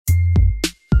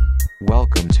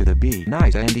Welcome to the Be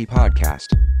Nice Andy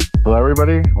podcast. Hello,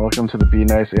 everybody. Welcome to the Be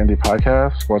Nice Andy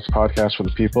podcast, sports podcast for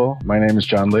the people. My name is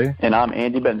John Lee. And I'm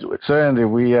Andy Benzowitz. So, Andy,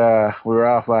 we were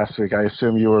off last week. I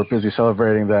assume you were busy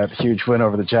celebrating that huge win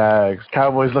over the Jags.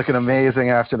 Cowboys looking amazing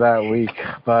after that week.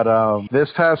 But this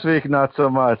past week, not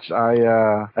so much.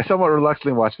 I somewhat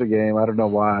reluctantly watched the game. I don't know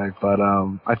why. But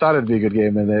I thought it'd be a good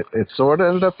game, and it sort of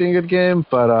ended up being a good game.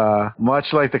 But much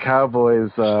like the Cowboys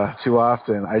too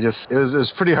often, it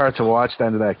was pretty hard to watch the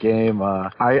end of that game.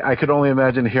 I could only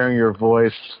imagine hearing your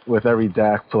voice with every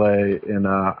Dak play, and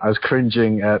I was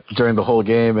cringing during the whole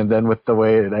game, and then with the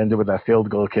way it ended with that field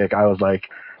goal kick, I was like,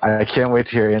 I can't wait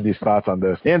to hear Andy's thoughts on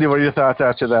this. Andy, what are your thoughts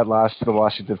after that loss to the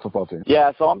Washington football team?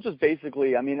 Yeah, so I'm just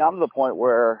basically, I'm to the point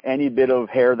where any bit of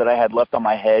hair that I had left on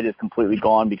my head is completely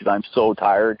gone because I'm so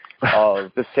tired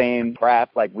of the same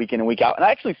crap like week in and week out. And I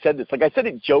actually said this, I said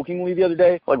it jokingly the other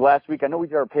day, last week. I know we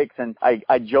did our picks, and I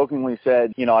jokingly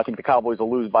said, I think the Cowboys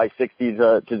will lose by 60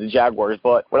 to the Jaguars.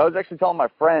 But what I was actually telling my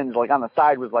friends, on the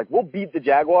side, was we'll beat the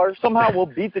Jaguars. Somehow we'll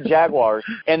beat the Jaguars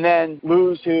and then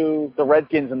lose to the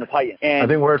Redskins and the Titans. And I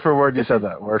think word for word you said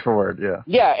that. Word for word, yeah.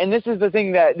 Yeah, and this is the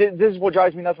thing this is what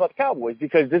drives me nuts about the Cowboys,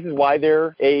 because this is why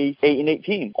they're a 8-8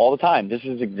 team all the time. This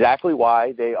is exactly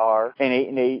why they are an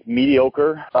 8-8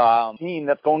 mediocre team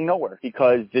that's going nowhere,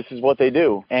 because this is what they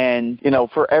do. And,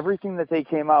 for everything that they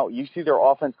came out, you see their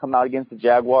offense come out against the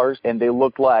Jaguars, and they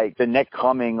look like the next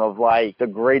coming of, the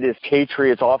greatest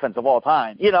Patriots offense of all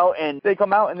time. And they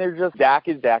come out, and they're just, Dak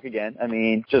is Dak again.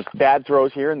 Just bad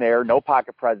throws here and there, no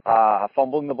pocket presence,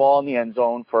 fumbling the ball in the end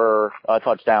zone for a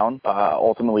touchdown,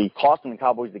 ultimately costing the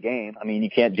Cowboys the game. You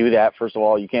can't do that. First of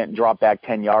all, you can't drop back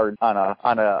 10 yards on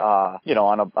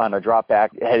a drop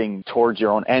back heading towards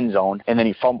your own end zone, and then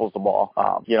he fumbles the ball,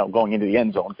 going into the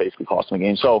end zone, basically costing the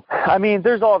game. So,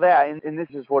 there's all that, and this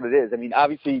is what it is.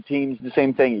 Obviously, teams, the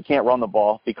same thing. You can't run the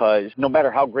ball because no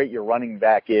matter how great your running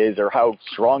back is or how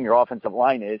strong your offensive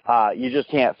line is, you just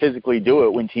can't physically do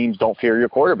it when teams don't fear your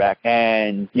quarterback.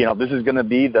 And, this is going to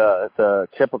be the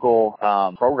typical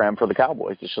program for the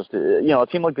Cowboys. It's just, a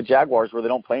team like the Jaguars, where they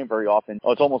don't play them very often.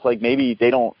 It's almost like maybe they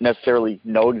don't necessarily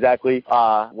know exactly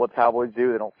what Cowboys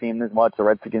do. They don't see them as much. The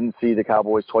Redskins see the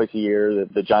Cowboys twice a year.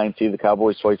 The Giants see the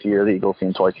Cowboys twice a year. The Eagles see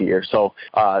them twice a year. So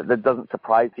that doesn't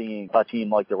surprise seeing a team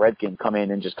like the Redskins come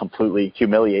in and just completely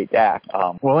humiliate Dak.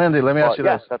 Well, Andy, let me ask you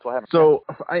this. That's what happened. So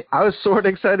I was sort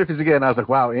of excited because, again, I was like,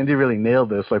 wow, Andy really nailed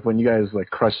this, when you guys,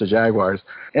 crushed the Jaguars.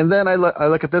 And then I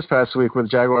look at this past week where the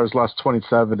Jaguars lost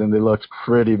 27 and they looked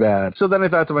pretty bad. So then I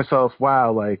thought to myself,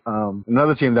 wow,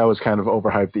 another team that was kind of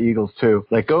overhyped, the Eagles too.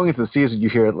 Going into the season, you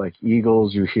hear it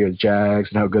Eagles, you hear Jags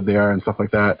and how good they are and stuff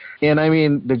like that. And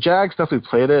the Jags definitely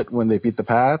played it when they beat the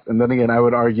Pats. And then again, I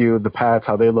would argue the Pats,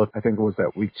 how they look, I think it was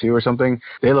that week 2 or something,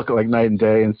 they look like night and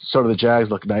day, and sort of the Jags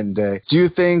look night and day. Do you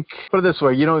think, put it this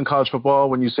way, in college football,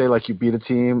 when you say you beat a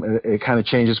team, it kind of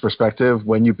changes perspective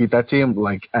when you beat that team,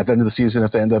 at the end of the season,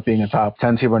 if they end up being a top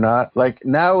 10 team or not.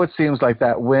 Now it seems like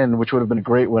that win, which would have been a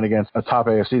great win against a top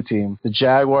AFC team, the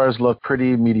Jaguars look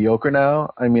pretty mediocre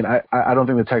now. I don't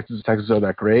think the Texans are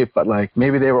that great, but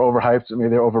maybe they were overhyped, maybe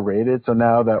they're overrated. So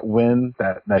now that win,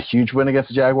 that huge win against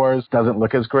the Jaguars doesn't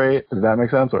look as great. Does that make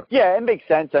sense? Or? Yeah, it makes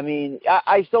sense.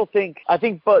 I still think,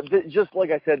 but just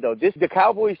like I said though, the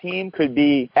Cowboys team could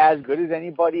be as good as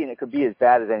anybody, and it could be as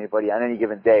bad as anybody on any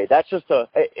given day. That's just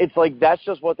that's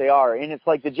just what they are. And it's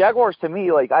the Jaguars, to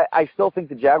me, I still think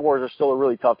the Jaguars are still a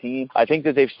really tough team. I think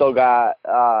that they've still got,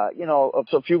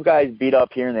 a few guys beat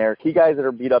up here and there, key guys that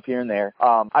are beat up here and there.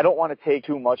 I don't want to take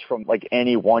too much from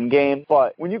any one game,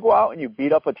 but when you go out and you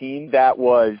beat up a team that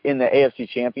was in the AFC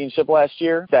Championship last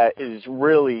year, that is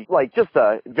really just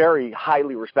a very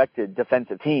highly respected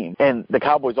defensive team, and the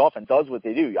Cowboys offense does what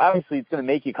they do, obviously it's going to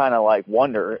make you kind of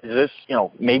wonder, is this,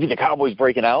 maybe the Cowboys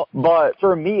breaking out? But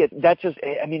for me, it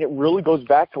really goes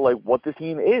back to what the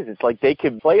team is. It's they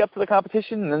could play up to the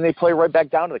competition, and then they play right back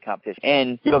down to the competition.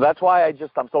 And, that's why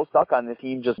I'm so stuck on this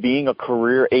team just being a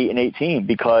career 8-8 team,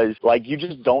 because you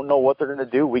just don't know what they're going to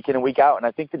do week in and week out. And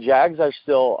I think the Jags are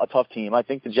still a tough team. I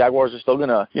think the Jaguars are still going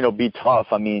to, be tough.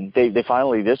 They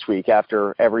finally, this week,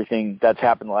 after everything that's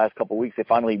happened the last couple of weeks, they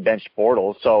finally benched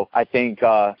Bortles. So I think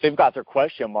they've got their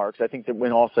question marks. I think that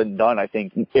when all said and done, I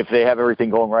think if they have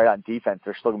everything going right on defense,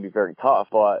 they're still going to be very tough.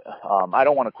 But I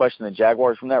don't want to question the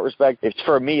Jaguars from that respect.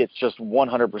 For me, it's just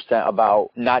 100%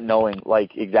 about not knowing,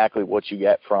 exactly what you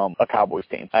get from from a Cowboys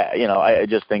team. I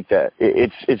just think that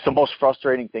it's the most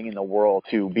frustrating thing in the world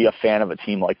to be a fan of a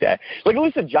team like that. Like, at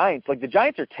least the Giants. Like, the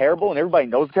Giants are terrible, and everybody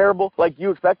knows terrible. Like,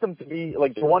 you expect them to be,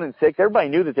 like, 1-6. Everybody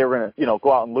knew that they were going to,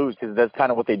 go out and lose, because that's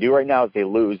kind of what they do right now is they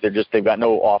lose. They've got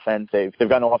no offense. They've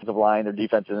got no offensive line. Their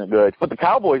defense isn't good. But the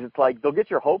Cowboys, it's like they'll get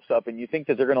your hopes up, and you think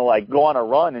that they're going to, like, go on a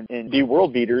run and be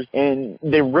world beaters, and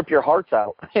they rip your hearts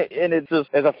out. And it's just,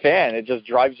 as a fan, it just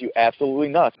drives you absolutely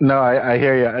nuts. No, I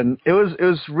hear you. And it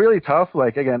was really tough.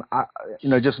 Like, again,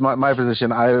 just my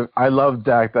position, I loved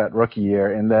Dak that rookie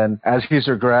year. And then as he's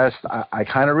regressed, I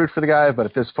kind of root for the guy, but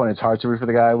at this point, it's hard to root for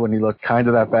the guy when he looked kind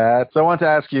of that bad. So I want to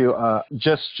ask you,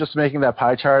 just making that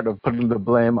pie chart of putting the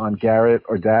blame on Garrett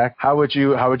or Dak, how would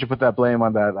you put that blame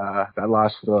on that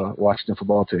loss to the Washington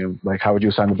football team? Like, how would you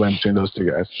assign the blame between those two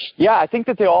guys? Yeah, I think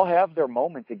that they all have their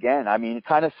moments again. I mean,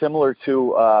 kind of similar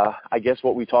to, I guess,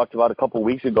 what we talked about a couple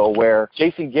weeks ago, where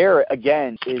Jason Garrett,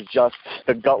 again, is just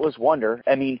the gutless wonder.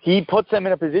 I mean, he puts them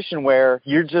in a position where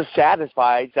you're just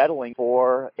satisfied settling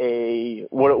for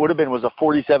what it would have been was a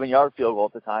 47-yard field goal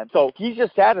at the time. So he's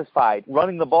just satisfied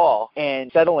running the ball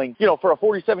and settling, for a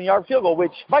 47-yard field goal,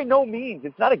 which by no means,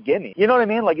 it's not a gimme. You know what I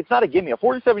mean? Like, it's not a gimme. A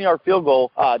 47-yard field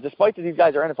goal, despite that these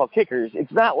guys are NFL kickers,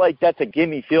 it's not like that's a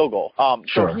gimme field goal.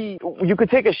 Sure. So you could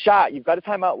take a shot. You've got a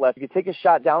timeout left. You could take a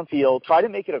shot downfield, try to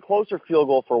make it a closer field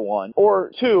goal for one,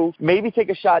 or two, maybe take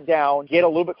a shot down, get a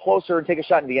little bit closer, and take a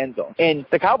shot in the end zone. And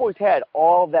the Cowboys had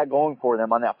all of that going for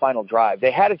them on that final drive.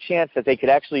 They had a chance that they could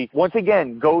actually, once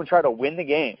again, go and try to win the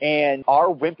game. And our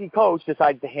wimpy coach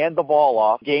decides to hand the ball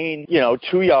off, gain,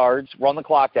 2 yards, run the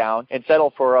clock down, and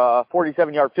settle for a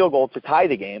 47-yard field goal to tie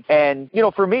the game. And,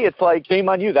 for me, it's like, shame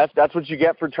on you. That's what you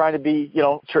get for trying to be,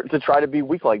 to try to be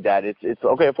weak like that. It's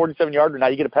okay, a 47-yarder, now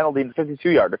you get a penalty in a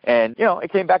 52-yarder. And,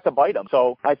 it came back to bite them.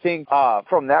 So I think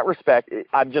from that respect,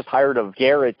 I'm just tired of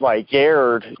Garrett, like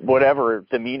Garrett, whatever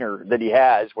demeanor that he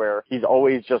has, where he's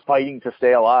always just fighting to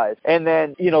stay alive. And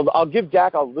then, I'll give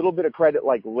Dak a little bit of credit,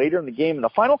 like later in the game, in the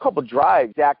final couple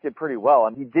drives, Dak did pretty well.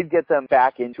 And he did get them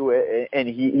back into it, and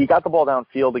he got the ball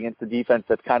downfield against the defense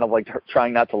that's kind of like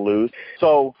trying not to lose.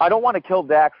 So I don't want to kill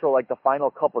Dak for like the final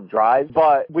couple drives,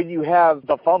 but when you have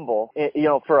the fumble,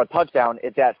 for a touchdown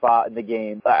at that spot in the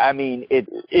game, I mean,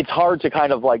 it's hard to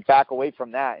kind of like back away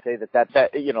from that and say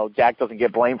that Dak doesn't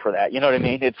get blamed for that. You know what I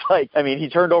mean? It's like, he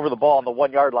turned over the ball on the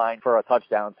 1 yard line for a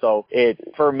touchdown. So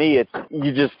for me,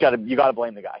 you gotta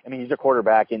blame the guy. I mean, he's a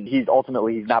quarterback, and he's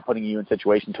not putting you in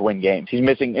situation to win games. He's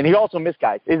missing, and he also missed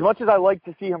guys. As much as I like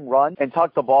to see him run and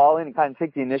tuck the ball in and kind of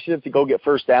take the initiative to go get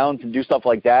first downs and do stuff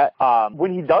like that,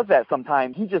 when he does that,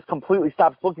 sometimes he just completely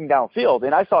stops looking downfield.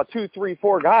 And I saw 2, 3,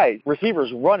 4 guys,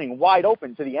 receivers, running wide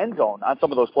open to the end zone on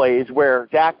some of those plays where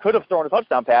Dak could have thrown a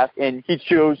touchdown pass, and he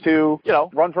chose to,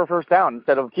 run for a first down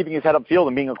instead of keeping his head upfield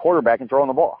and being a quarterback and throwing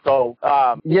the ball. So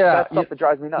that's stuff that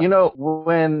drives me nuts.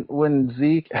 When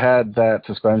Zeke had that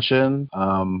suspension,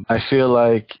 I feel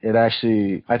like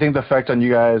I think the effect on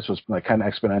you guys was like kind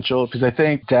of exponential, because I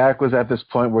think Dak was at this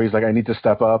point where he's like, I need to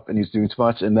step up, and he's doing too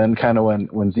much. And then kind of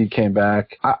when Zeke came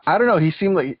back, I don't know,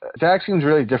 Dak seems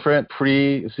really different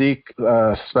pre-Zeke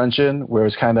suspension, where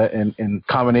it's kind of in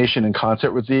combination and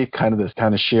concert with Zeke, kind of this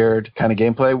kind of shared kind of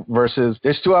gameplay, versus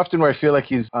there's too often where I feel like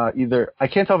he's either, I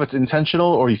can't tell if it's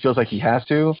intentional or he feels like he has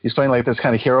to. He's playing like this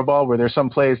kind of hero ball, where there's some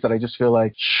plays that I just feel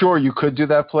like, sure, you could do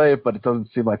that play, but it doesn't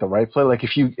seem like the right play. Like,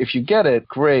 if you get it,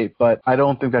 great, but I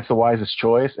don't think that's the wisest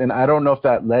choice. And I don't know if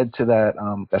that led to that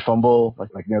fumble,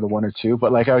 like near the 1 or 2,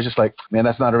 but like, I was just like, man,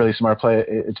 that's not a really smart play.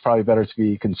 It's probably better to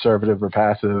be conservative or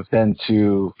passive than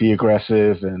to be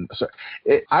aggressive. And so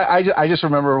I just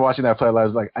remember watching that play. I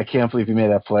was like, I can't believe he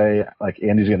made that play. Like,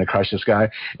 Andy's going to crush this guy.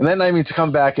 And then, to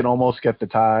come back and almost get the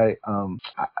tie,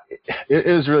 it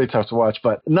was really tough to watch,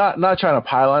 but not trying to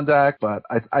pile on Dak, but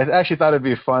I actually thought it'd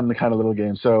be a fun kind of little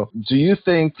game. So do you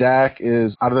think Dak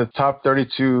is, out of the top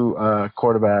 32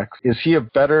 quarterbacks, is he a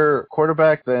better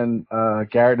quarterback than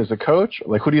Garrett as a coach?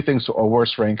 Like, who do you think's a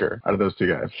worse ranker out of those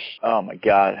two guys? Oh my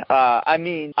God.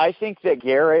 I think that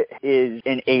Garrett is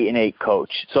an 8-8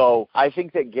 coach. So I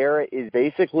think that Garrett is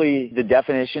basically the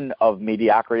definition of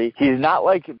mediocrity. He's not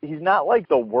like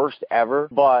the worst ever,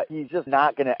 but he's just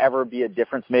not going to ever be a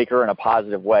difference maker in a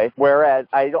positive way. Whereas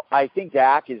I think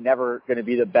Dak is never going to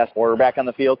be the best quarterback on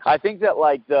the field. I think that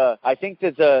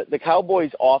the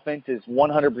Cowboys offense is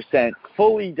 100%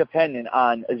 fully dependent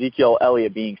on Ezekiel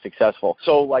Elliott being successful.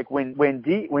 So like when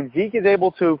Zeke is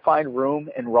able to find room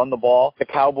and run the ball, the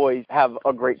Cowboys have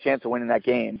a great chance of winning that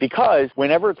game, because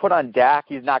whenever it's put on Dak,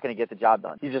 he's not going to get the job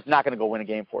done. He's just not going to go win a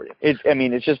game for you.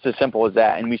 It's just as simple as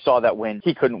that. And we saw that when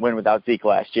he couldn't win without Zeke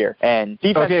last year. And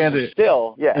defense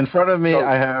still, yeah. In front of me,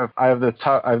 I have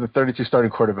the 32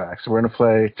 starting quarterbacks. quarterbacks. We're going to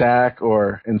play Dak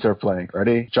or insert blank.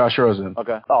 Ready? Josh Rosen.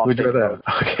 Okay. Oh, Who'd you rather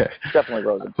have? Okay. Definitely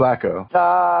Rosen. Flacco.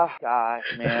 Gosh,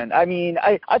 man. I mean,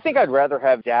 I think I'd rather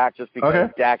have Dak just because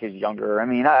Dak is younger. I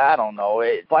mean, I don't know.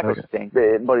 Flacco stinks,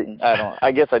 but I don't.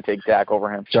 I guess I'd take Dak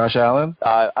over him. Josh Allen?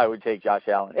 I would take Josh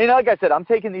Allen. And like I said, I'm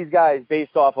taking these guys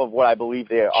based off of what I believe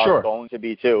they are going to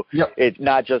be, too. Yep. It's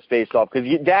not just based off, because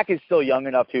Dak is still young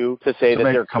enough, too, to say that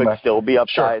there could still be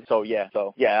upside. So, yeah,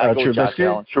 I'd go with Josh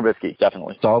Allen. Trubisky,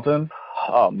 definitely. Dalton?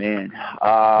 Oh man.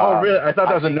 Really? I thought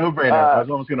that was a no-brainer. I was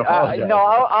almost going to apologize. No,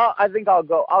 I think I'll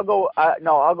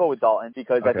go with Dalton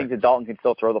because I think that Dalton can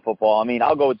still throw the football. I mean,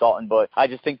 I'll go with Dalton, but I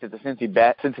just think that the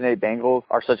Cincinnati Bengals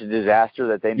are such a disaster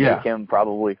that they make him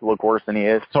probably look worse than he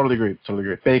is. Totally agree.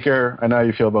 Baker, I know how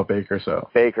you feel about Baker, so.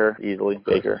 Baker, easily.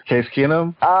 Baker. Case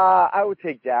Keenum? I would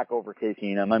take Dak over Case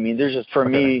Keenum. I mean, there's just, for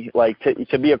me, like,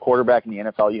 to be a quarterback in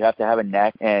the NFL, you have to have a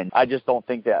neck, and I just don't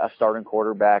think that a starting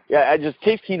quarterback,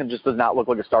 Case Keenum just does not look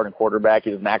like a starting quarterback.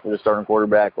 He doesn't act like a starting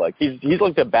quarterback. Like he's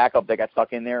like the backup that got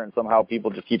stuck in there, and somehow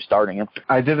people just keep starting him.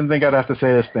 I didn't think I'd have to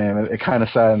say this name. It kind of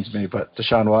saddens me, but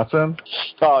Deshaun Watson?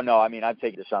 Oh, no. I mean, I'd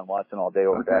take Deshaun Watson all day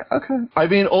over Dak. Okay. I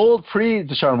mean, old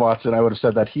pre-Deshaun Watson, I would have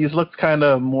said that. He's looked kind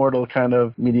of mortal, kind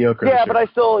of mediocre. Yeah, but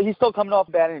he's still coming off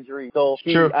a bad injury.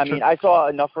 True. I saw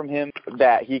enough from him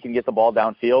that he can get the ball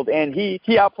downfield, and he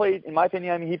outplayed, in my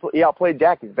opinion, he outplayed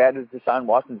Dak as bad as Deshaun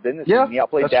Watson's been this season. He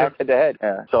outplayed Dak head-to-head.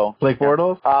 Yeah, so. Blake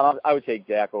Bortles? I would take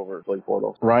Dak over Blake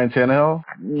Bortles. Ryan Tannehill?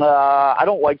 I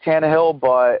don't like Tannehill,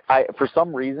 but for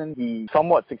some reason, he's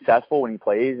somewhat successful when he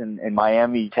plays, and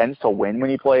Miami tends to win when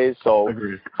he plays. So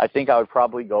agreed. I think I would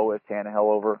probably go with Tannehill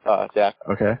over Dak.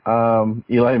 Okay.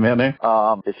 Eli Manning?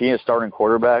 Is he a starting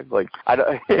quarterback? Like, I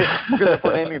don't. You're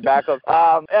put him in backup.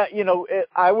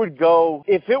 I would go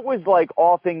if it was like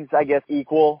all things, I guess,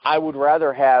 equal. I would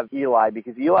rather have Eli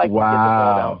because Eli can get the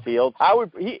ball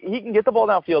downfield. He can get the ball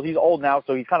downfield. He's old now,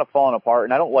 so he's kind of falling apart.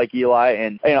 And I don't like Eli.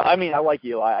 And I like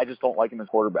Eli. I just don't like him as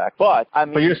quarterback. But I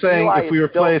mean, but you're saying Eli if we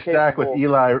replace Dak with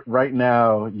Eli right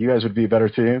now, you guys would be a better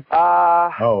team? Oh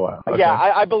wow. Okay. Yeah,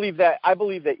 I believe that. I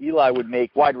believe that Eli would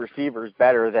make wide receivers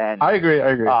better than. I agree.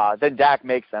 Than Dak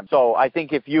makes them. So I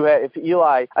think if you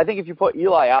put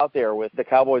Eli out there with the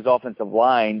Cowboys' offensive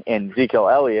line and Ezekiel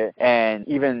Elliott and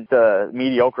even the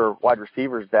mediocre wide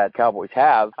receivers that Cowboys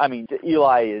have, I mean,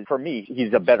 Eli is, for me,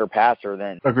 he's a better passer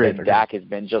than Dak has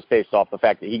been, just based off the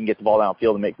fact that he can get the ball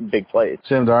downfield and make big plays.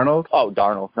 Sam Darnold? Oh,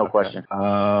 Darnold, no question.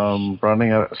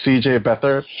 Running out C.J.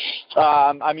 Beathard?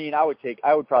 I mean, I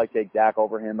would probably take Dak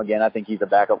over him again. I think he's a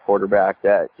backup quarterback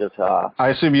that just. I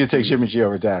assume you'd take Jimmy G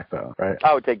over Dak, though, right?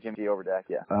 I would take Jimmy G over Dak,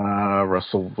 yeah.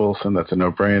 Russell Wilson, that's a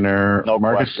no-brainer. No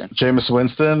question. Jameis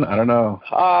Winston, I don't know.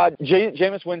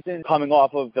 Jameis Winston, coming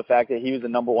off of the fact that he was a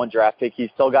number one draft pick, he's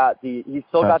still got the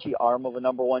arm of a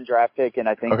number one draft pick, and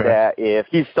I think that if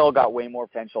he's still got way more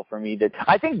potential for me.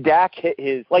 I think Dak hit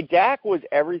his, like, Dak was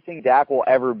everything Dak will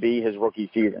ever be his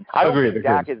rookie season. I don't think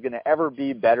Dak is going to ever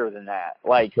be better than that.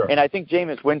 Like, and I think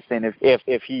Jameis Winston,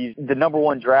 if he's the number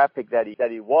one draft pick that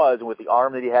he was, and with the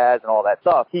arm that he has and all that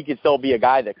stuff, he could still be a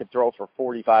guy that could throw for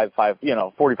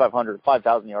 4,500,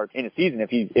 5,000 yards in a season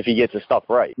if he gets his stuff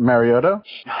right. Mariota?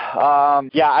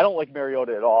 Yeah, I don't like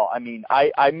Mariota at all. I mean,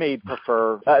 I may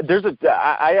prefer.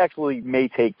 I actually may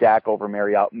take Dak over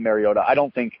Mariota. I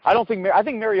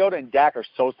think Mariota and Dak are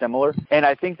so similar, and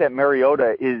I think that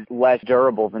Mariota is less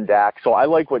durable than Dak. So I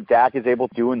like what Dak is able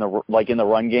to do in the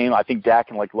run game. I think Dak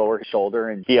can lower his shoulder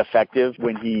and be effective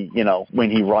when he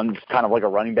runs kind of like a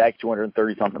running back,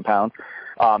 230 something pounds.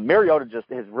 Mariota just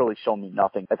has really shown me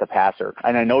nothing as a passer.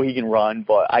 And I know he can run,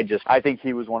 but I think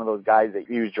he was one of those guys that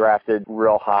he was drafted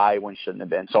real high when he shouldn't have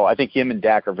been. So I think him and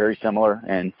Dak are very similar.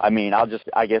 And I mean, I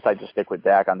guess I just stick with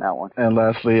Dak on that one. And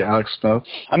lastly, Alex Smith.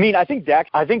 I mean, I think Dak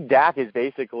is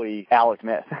basically Alex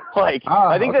Smith. I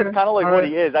think that's kind of like what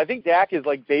he is. I think Dak is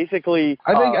basically.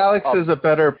 I think Alex is a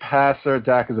better passer.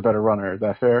 Dak is a better runner. Is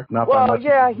that fair? Not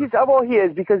he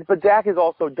is but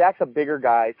Dak's a bigger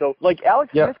guy. So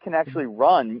Alex Smith can actually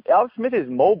run. Alex Smith is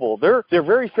mobile. They're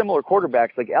very similar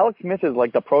quarterbacks. Alex Smith is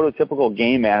the prototypical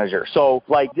game manager. So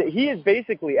he is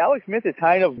basically, Alex Smith has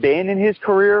kind of been in his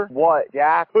career what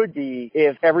Dak could be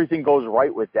if everything goes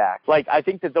right with Dak. I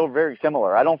think that they're very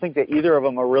similar. I don't think that either of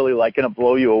them are really going to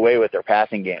blow you away with their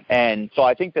passing game. And so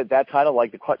I think that that's kind of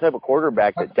the type of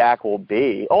quarterback that Dak will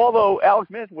be. Although Alex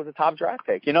Smith was a top draft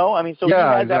pick, he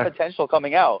has that potential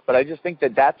coming out. But I just think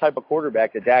that type of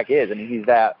quarterback that Dak is. I mean, he's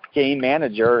that game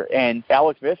manager, and Alex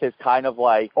Alex Smith has kind of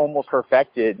like almost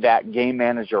perfected that game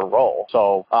manager role.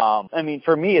 So, I mean,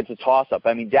 for me, it's a toss-up.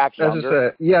 I mean, Dak's younger. I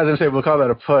was going to say, we'll call that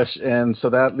a push, and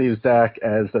so that leaves Dak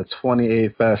as the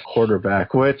 28th best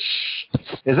quarterback, which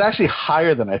is actually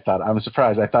higher than I thought. I'm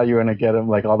surprised. I thought you were going to get him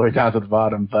like all the way down to the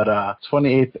bottom, but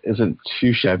 28th isn't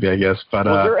too shabby, I guess. But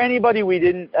was there anybody we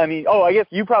didn't? I mean, I guess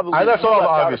you probably left all the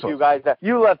obvious ones. Guys that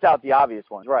you left out the obvious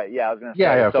ones, right? Yeah, I was going to say.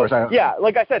 Yeah, of course.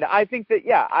 Like I said, I think that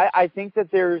I think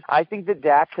that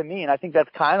Dak, to me, and I think that's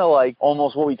kind of like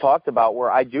almost what we talked about.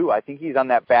 Where I think he's on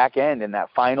that back end in that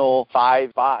final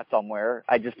 5 spot somewhere.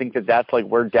 I just think that that's like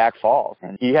where Dak falls,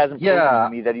 and he hasn't proven to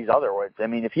me that he's otherwise. I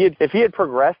mean, if he had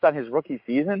progressed on his rookie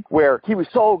season, where he was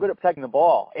so good at protecting the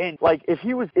ball, and like if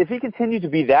he continued to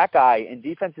be that guy, and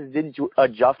defenses didn't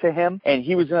adjust to him, and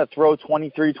he was going to throw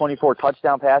 23, 24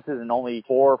 touchdown passes and only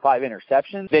 4 or 5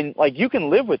 interceptions, then like you can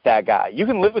live with that guy. You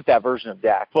can live with that version of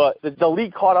Dak. But the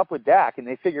league caught up with Dak, and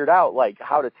they figured out like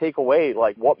how to take away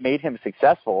like what made him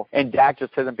successful, and Dak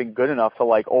just hasn't been good enough to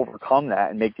like overcome that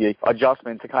and make the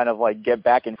adjustment to kind of like get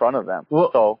back in front of them.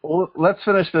 Well, let's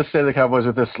finish this State of the Cowboys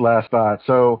with this last thought.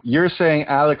 So you're saying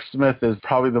Alex Smith is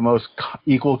probably the most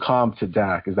equal comp to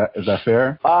Dak. Is that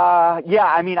fair? Yeah.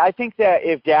 I mean, I think that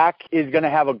if Dak is going to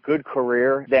have a good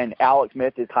career, then Alex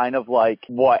Smith is kind of like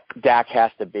what Dak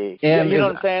has to be. And you know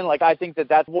what I'm saying? Like, I think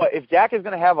that's what, if Dak is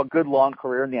going to have a good long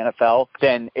career in the NFL,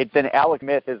 then Alex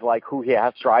Smith is like who he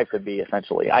has to strive to be,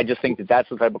 essentially. I just think that that's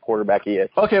the type of quarterback he is.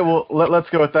 Okay, well, let's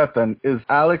go with that then. Is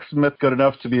Alex Smith good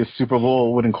enough to be a Super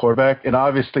Bowl winning quarterback? And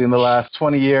obviously in the last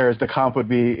 20 years, the comp would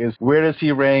be is where does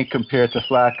he rank compared to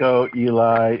Flacco,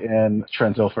 Eli, and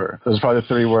Trent Dilfer? Those are probably the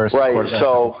 3 worst quarterbacks.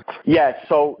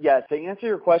 So to answer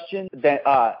your question, then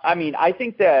I mean, I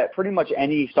think that pretty much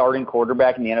any starting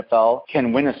quarterback in the NFL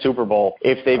can win a Super Bowl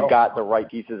if they've got the right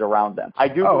pieces around them. I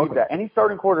do believe that any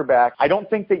starting quarterback, I don't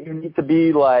think you need to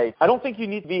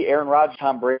be Aaron Rodgers,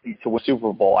 Tom Brady to win a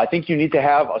Super Bowl. I think you need to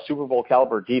have a Super Bowl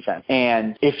caliber defense.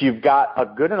 And if you've got a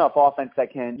good enough offense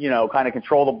that can, kind of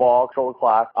control the ball, control the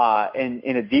clock, and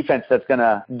in a defense that's going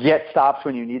to get stops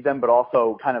when you need them, but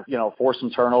also kind of, force some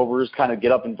turnovers, kind of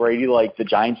get up in Brady like the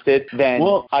Giants did, then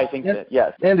I think that,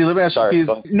 yes. Andy, let me ask you.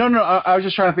 No, I was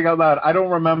just trying to think out loud. I don't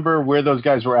remember where those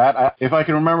guys were at. If I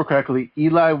can remember correctly,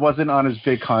 Eli wasn't on his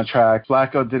big contract.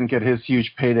 Flacco didn't get his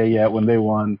huge payday yet when they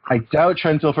won. I doubt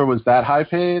Trent Dilfer was that high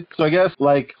paid. So I guess,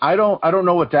 I don't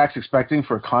know what Dak's expecting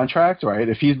for a contract, right?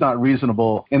 If he's not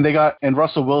reasonable. And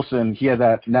Russell Wilson, he had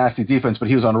that nasty defense, but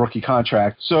he was on a rookie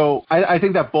contract. So I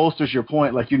think that bolsters your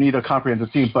point. Like, you need a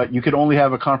comprehensive team, but you could only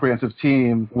have a comprehensive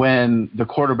team when the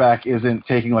quarterback isn't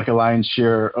taking like a lion's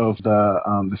share of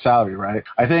the salary, right?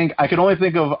 I can only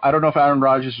think of, I don't know if Aaron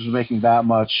Rodgers was making that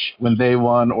much when they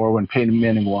won or when Peyton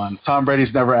Manning won. Tom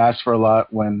Brady's never asked for a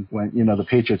lot when the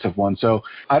Patriots have won. So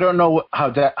I don't know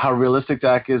how realistic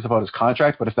Dak is about his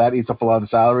contract, but if that eats up a lot of the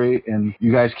salary and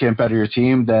you guys can't better your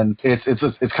team, then it's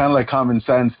kind of like common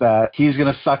sense that he's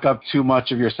going to suck up too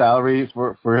much of your salary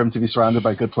for him to be surrounded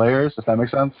by good players, if that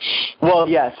makes sense. Well,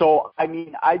 yeah. So, I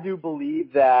mean, I do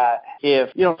believe that if,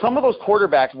 some of those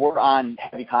quarterbacks were on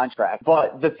heavy contracts,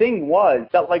 but the thing was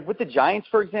that, like, with the Giants,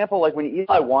 for example, like when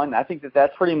Eli won, I think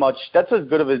that's as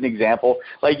good of an example.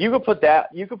 Like, you could put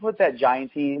that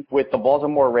Giant team with the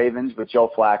Baltimore Ravens with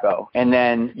Joe Flacco, and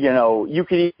then, you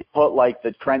could even put like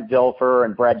the Trent Dilfer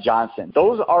and Brad Johnson.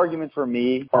 Those arguments for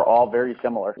me are all very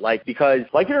similar. Like, because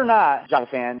like it or not, Giant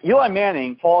fan, Eli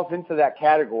Manning falls into that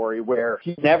category where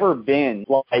he's never been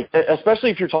like,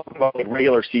 especially if you're talking about like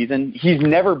regular season, he's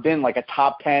never been like a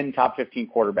top 10, top 15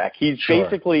 quarterback. He's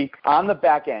basically on the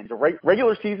back end. The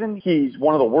regular season, he's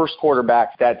one of the worst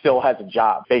quarterbacks that still has a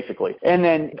job, basically. And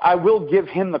then I will give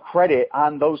him the credit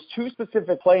on those 2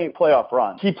 specific playoff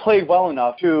runs. He played well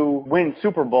enough to win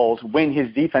Super Bowls when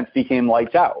his defense became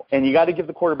lights out. And you got to give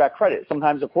the quarterback credit.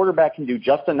 Sometimes a quarterback can do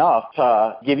just enough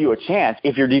to give you a chance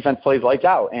if your defense plays lights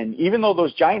out. And even though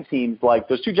those Giants teams, like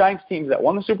those 2 Giants teams that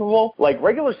won the Super Bowl, like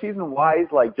regular season wise,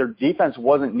 like their defense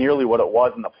wasn't nearly what it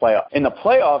was in the playoffs. In the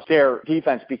playoffs, their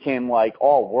defense became like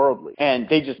all worldly, and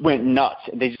they just went nuts.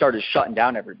 They just started shutting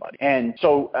down everybody. And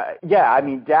so, I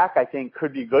mean, Dak, I think,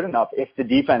 could be good enough if the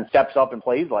defense steps up and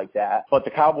plays like that. But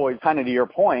the Cowboys, kind of to your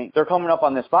point, they're coming up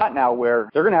on this spot now where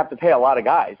they're going to have to pay a lot of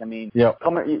guys. I mean, they're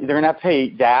going to have to pay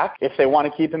Dak if they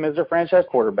want to keep him as their franchise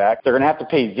quarterback. They're going to have to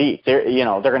pay Zeke. They're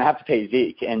going to have to pay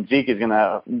Zeke, and Zeke is going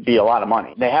to be a lot of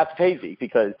money. They have to pay Zeke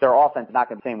because their offense is not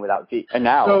going to be the same without Zeke. And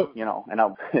now, sorry,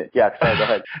 go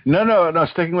ahead. No.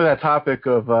 Sticking with that topic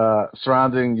of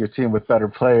surrounding your team with better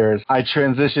players, I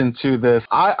transitioned to this.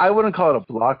 I wouldn't call it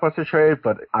a blockbuster trade,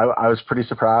 but I was pretty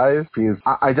surprised because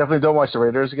I definitely don't watch the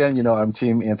Raiders again. I'm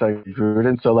team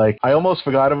anti-Gruden, so like I almost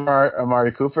forgot about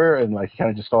Amari Cooper, and like he kind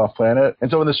of just fell off planet. And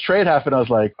so when this trade happened, I was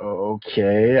like,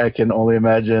 okay, I can only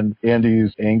imagine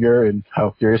Andy's anger and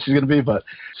how furious he's going to be. But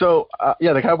so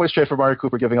the Cowboys trade for Amari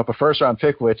Cooper, giving up a first-round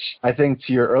pick, which I think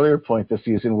to your earlier point this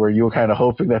season, where you were kind of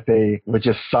hoping that they would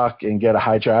just suck and get a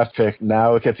high draft pick.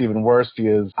 Now it gets even worse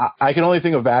because I can only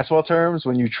think of basketball terms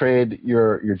when you trade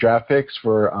your draft picks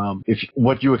for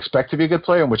what you expect to be a good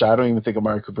player, which I don't even think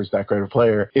Amari Cooper's that great of a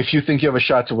player. If you think you have a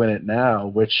shot to win it now,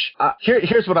 which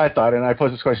here's what I thought, and I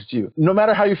pose this question to you. No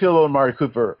matter how you feel about Amari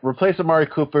Cooper, replace Amari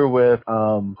Cooper with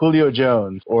Julio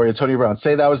Jones or Antonio Brown.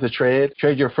 Say that was the trade.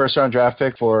 Trade your first-round draft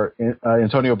pick for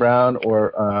Antonio Brown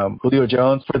or Julio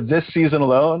Jones. For this season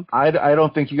alone, I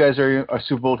don't think you guys are a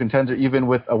Super Bowl contender even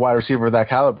with a wide receiver of that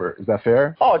caliber. Is that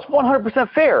fair? Oh, it's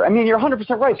 100% fair. I mean, you're 100%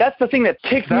 right. That's the thing that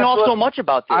ticks me off so much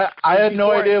about this. I had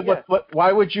no idea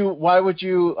why would you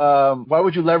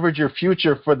leverage your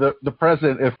future for the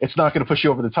present if it's not going to push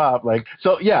you over the top? Like,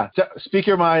 so yeah, speak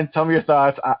your mind. Tell me your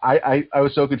thoughts. I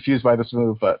was so confused by this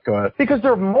move, but go ahead. Because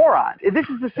they're morons. This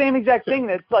is the same exact thing.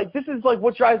 That's like, this is like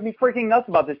what drives me freaking nuts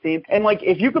about this team. And like,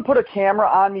 if you could put a camera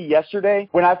on me yesterday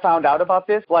when I found out about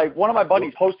this, like one of my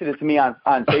buddies posted it to me on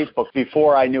Facebook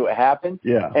before I knew it happened.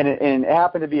 Yeah. And it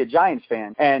happened to be a Giants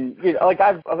fan. And like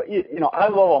I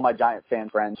love all my Giants fan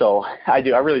friends. So I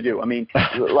really do. I mean,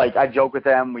 like I joke with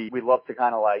them. We love to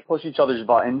kind of like push each other's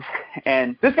buttons.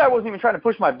 And this guy wasn't even trying to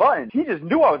push my buttons. He just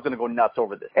knew I was going to go nuts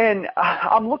over this. And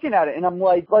I'm looking at it and I'm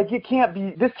like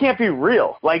this can't be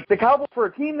real. Like the Cowboys, for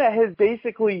a team that has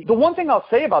basically, the one thing I'll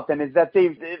say about them is that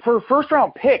for first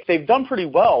round pick, they've done pretty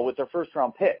well with their first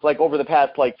round pick, like over the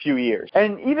past like few years.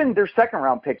 And even their second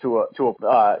round pick to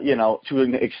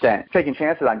an extent, taking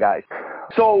chances on guys.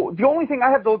 So the only thing I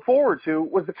have to look forward to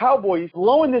was the Cowboys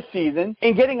blowing this season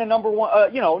and getting a number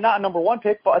one, not a number one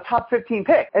pick, but a top 15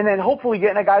 pick. And then hopefully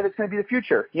getting a guy that's going to be the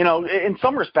future, in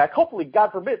some respect, hopefully,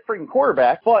 God forbid, freaking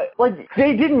quarterback. But like,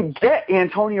 they didn't get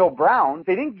Antonio Brown.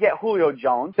 They didn't get Julio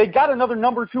Jones. They got another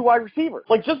number 2 wide receiver.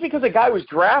 Like, just because a guy was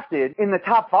drafted in the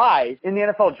top 5 in the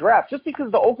NFL draft, just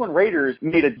because the Oakland Raiders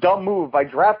made a dumb move by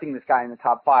drafting this guy in the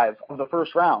top 5 of the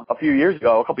first round a couple years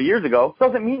ago,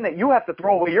 doesn't mean that you have to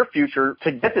throw away your future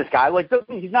to get this guy. Like,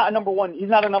 he's not a number one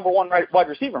wide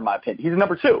receiver, in my opinion. He's a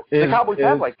number 2. The Cowboys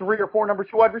have like 3 or 4 number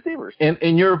 2 wide receivers.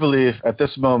 In your belief, at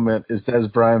this moment, is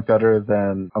Dez Bryant better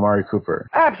than Amari Cooper?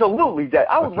 Absolutely, Dez.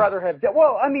 I would rather have Dez.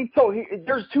 Well, I mean,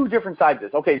 there's 2 different sides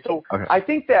of this. Okay, so I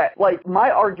think that like my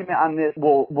argument on this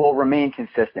will remain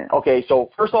consistent. Okay, so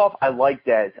first off, I like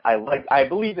Dez. I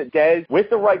believe that Dez, with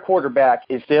the right quarterback,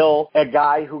 is still a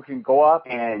guy who can go up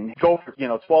and go for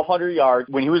 1,200 yards.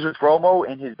 When he was with Romo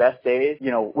in his best days,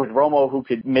 with Romo who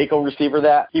could make a receiver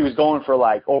that, he was going for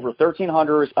like over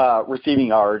 1,300 receiving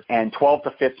yards and 12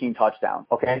 to 15 touchdowns.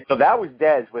 Okay, so that was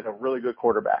Dez with a really good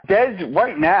quarterback. Dez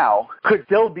right now could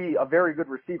still be a very good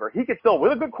receiver. He could still,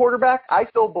 with a good quarterback, I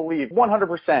still believe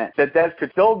 100% that Dez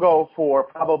could still go for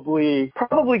probably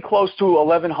close to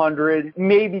 1,100,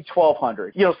 maybe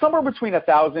 1,200. Somewhere between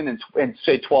 1,000 and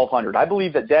say 1,200. I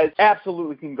believe that Dez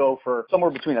absolutely can go for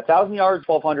somewhere between 1,000 yards,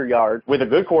 1,200 yards with a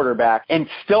good quarterback and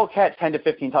still catch 10 to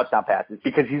 15 touchdown passes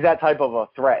because he's that type of a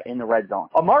threat in the red zone.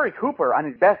 Amari Cooper on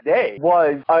his best day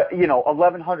was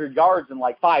 1,100 yards and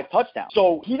like 5 touchdowns.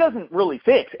 So he doesn't really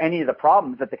fix any of the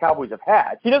problems that the Cowboys have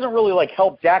had. He doesn't really like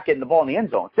help Dak getting the ball in the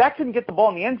end zone. Dak couldn't get the ball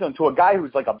in the end zone to a guy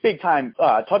who's like a big time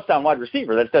touchdown wide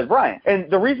receiver. That's Dez Bryant. And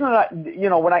the reason that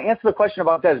when I answer the question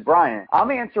about Dez Bryant,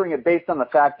 I'm answering it based on the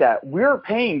fact that we're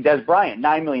paying Dez Bryant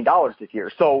 $9 million this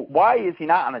year. So why is he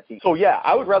not on the team? So yeah,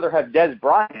 I would rather have Dez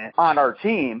Bryant on our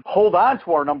team, hold on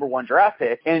to our number 1 draft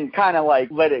pick and kind of like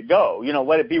let it go,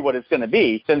 let it be what it's going to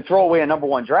be, than throw away a number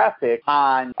 1 draft pick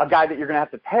on a guy that you're going to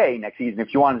have to pay next season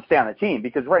if you want to stay on the team.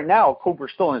 Because right now,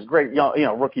 Cooper's still in his great,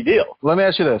 rookie deal. Let me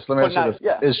ask you this.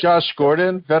 Yeah. Is Josh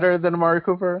Gordon better than Amari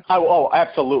Cooper? Oh,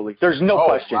 absolutely. There's no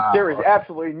question. Wow. There is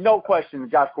absolutely no question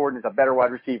that Josh Gordon is a better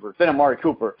wide receiver than Amari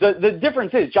Cooper. The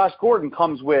difference is Josh Gordon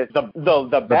comes with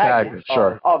the baggage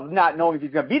of not knowing if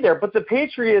he's going to be there. But the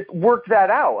Patriots worked that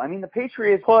out. I mean, the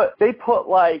Patriots put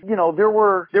like, there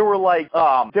were like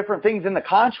different things in the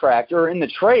contract or in the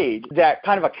trade that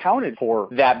kind of accounted for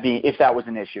that being, if that was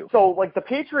an issue. So like the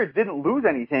Patriots didn't lose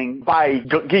anything by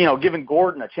giving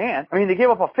Gordon a chance. I mean, they gave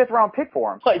up a 5th round pick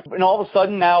for him. Like, and all of a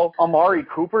sudden now Amari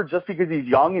Cooper, just because he's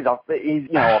young, he's a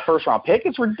 1st round pick.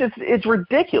 It's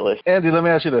ridiculous. Andy, let me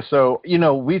ask you this. So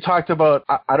we talked about,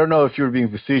 I don't know if you were being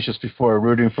facetious before,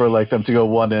 rooting for like them to go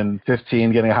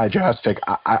 1-15, getting a high draft pick.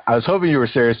 I was hoping you were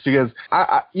serious because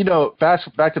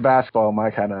back to basketball,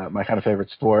 my kind of favorite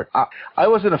sport. I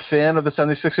wasn't a fan of the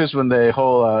 76ers when they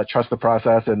whole trust the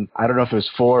process, and I don't know if it was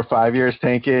 4 or 5 years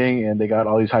tanking and they got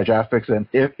all these high draft picks, and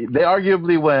if they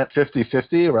arguably went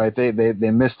 50-50, right?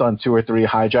 They missed on 2 or 3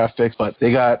 high draft picks, but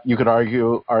they got, you could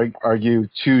argue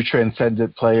 2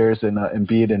 transcendent players in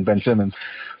Embiid and Ben Simmons.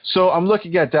 So I'm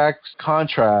looking at Dak's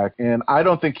contract, and I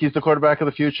don't think he's the quarterback of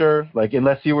the future. Like,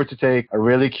 unless he were to take a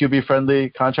really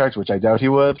QB-friendly contract, which I doubt he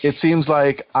would, it seems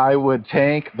like I would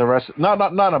tank the rest. Not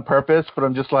on purpose, but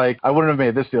I'm just like, I wouldn't have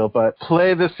made this deal, but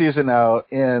play this season out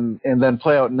and then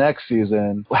play out next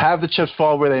season. Have the chips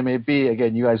fall where they may be.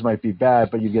 Again, you guys might be bad,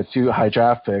 but you get 2 high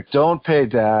draft picks. Don't pay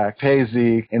Dak, pay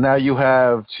Zeke, and now you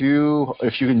have 2,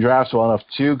 if you can draft well enough,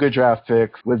 2 good draft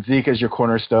picks with Zeke as your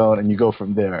cornerstone, and you go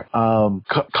from there.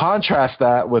 Contrast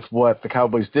that with what the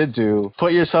Cowboys did do.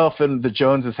 Put yourself in the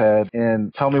Joneses' head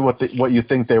and tell me what you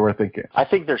think they were thinking. I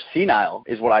think they're senile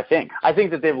is what I think. I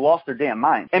think that they've lost their damn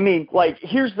mind. I mean, like,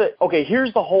 here's the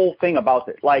whole thing about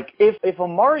this. Like, if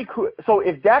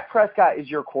Dak Prescott is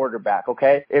your quarterback,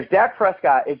 okay?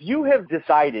 If you have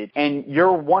decided and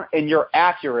you're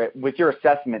accurate with your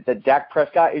assessment that Dak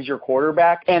Prescott is your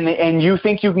quarterback and you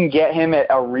think you can get him at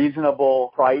a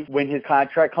reasonable price when his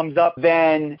contract comes up,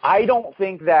 then I don't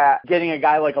think that getting a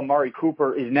guy like Amari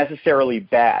Cooper is necessarily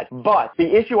bad. But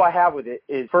the issue I have with it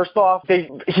is, first off,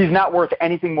 he's not worth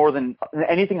anything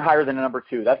higher than a number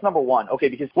 2. That's number 1. Okay,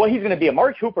 because what he's going to be,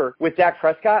 Amari Cooper with Dak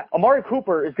Prescott, Amari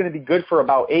Cooper is going to be good for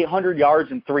about 800 yards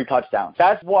and 3 touchdowns.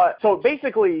 So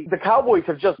basically, the Cowboys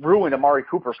have just ruined Amari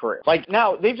Cooper's career. Like,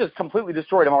 now, they've just completely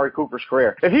destroyed Amari Cooper's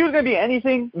career. If he was going to be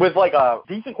anything with, like, a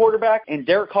decent quarterback and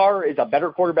Derek Carr is a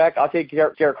better quarterback, I'll take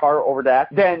Derek Carr over that,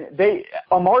 then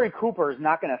Amari Cooper is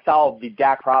not going to solve the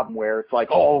Dak problem where it's like,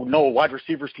 oh, no, wide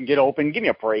receivers can get open. Give me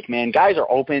a break, man. Guys are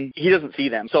open. He doesn't see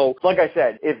them. So, like I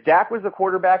said, if Dak was the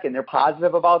quarterback and they're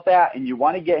positive about that and you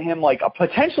want to get him, like, a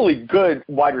potentially good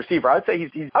wide receiver, I would say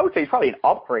he's probably an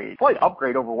upgrade. Probably an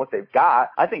upgrade over what they've got.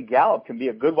 I think Gallup can be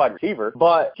a good wide receiver,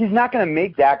 but he's not going to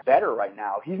make Dak better right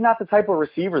now. He's not the type of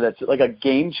receiver that's like a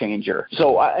game changer.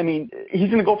 So, I mean, he's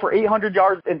going to go for 800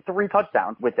 yards and 3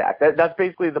 touchdowns with Dak. That's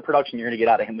basically the production you're going to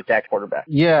get out of him with Dak quarterback.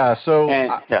 Yeah, so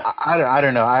I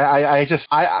don't know. I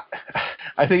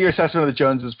think your assessment of the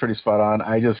Jones is pretty spot on.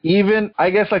 I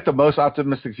guess like the most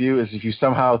optimistic view is if you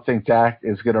somehow think Dak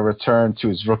is going to return to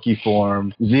his rookie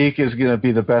form, Zeke is going to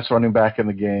be the best running back in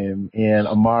the game, and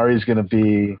Amari is going to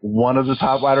be one of the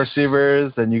top wide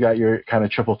receivers, then you got your kind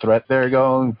of triple threat there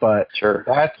going. But sure,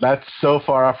 that's so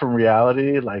far off from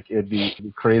reality. Like, it'd be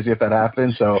crazy if that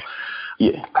happened. So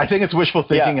yeah, I think it's wishful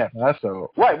thinking at best.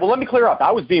 So right. Well, let me clear up.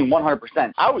 I was being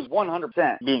 100%. I was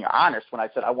 100% being honest when I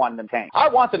said I wanted them to tank. I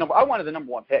wanted the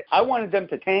number 1 pick. I wanted them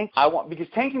to tank. Because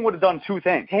tanking would have done 2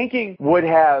 things. Tanking would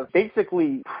have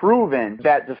basically proven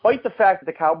that despite the fact that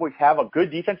the Cowboys have a good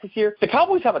defense this year, the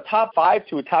Cowboys have a top 5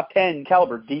 to a top 10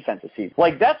 caliber defense this season.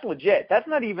 Like, that's legit. That's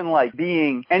not even like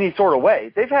being any sort of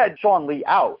way. They've had Sean Lee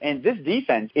out, and this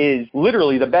defense is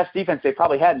literally the best defense they've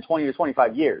probably had in 20 to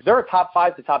 25 years. They're a top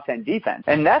 5 to top 10 defense.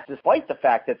 And that's despite the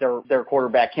fact that their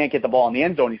quarterback can't get the ball in the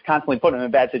end zone. He's constantly putting them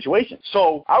in bad situations.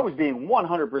 So I was being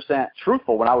 100%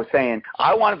 truthful when I was saying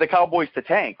I wanted the Cowboys to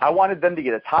tank. I wanted them to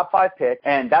get a top 5 pick,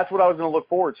 and that's what I was going to look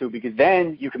forward to, because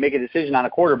then you can make a decision on a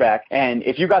quarterback. And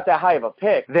if you got that high of a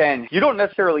pick, then you don't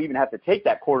necessarily even have to take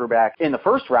that quarterback in the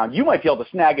first round. You might be able to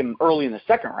snag him early in the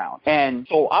second round. And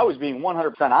so I was being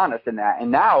 100% honest in that. And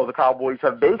now the Cowboys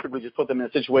have basically just put them in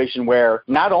a situation where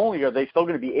not only are they still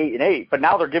going to be 8-8, but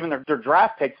now they're giving their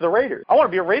draft pick to the Raiders. I want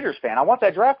to be a Raiders fan. I want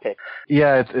that draft pick.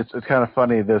 Yeah, it's kind of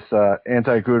funny, this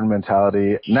anti-Gruden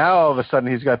mentality. Now all of a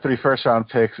sudden he's got 3 first-round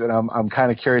picks, and I'm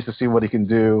kind of curious to see what he can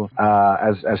do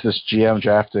as this GM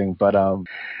drafting. But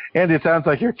Andy, it sounds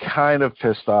like you're kind of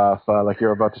pissed off, like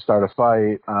you're about to start a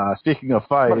fight. Speaking of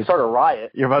fights, I'm about to start a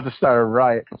riot. You're about to start a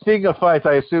riot. Speaking of fights,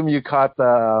 I assume you caught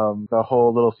the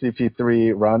whole little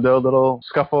CP3 Rondo little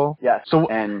scuffle. Yes. So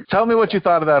tell me what you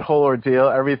thought of that whole ordeal.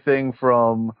 Everything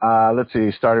from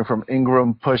starting from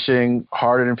Ingram pushing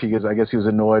Harden because I guess he was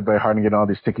annoyed by Harden getting all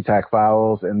these ticky-tack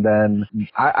fouls, and then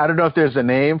I don't know if there's a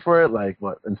name for it, like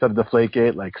what instead of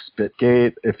Deflategate, like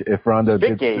Spitgate, if Rondo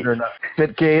did it or not.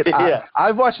 Spitgate. Yeah.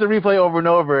 I've watched the replay over and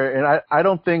over, and I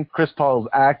don't think Chris Paul's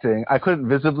acting. I couldn't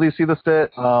visibly see the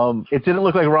spit. It didn't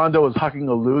look like Rondo was hucking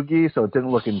a loogie, so it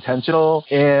didn't look intentional.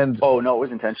 And oh no, it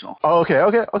was intentional. Oh, okay.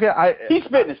 He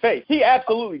spit in his face. He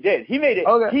absolutely did. He made it.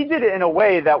 Okay. He did it in a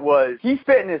way that was. He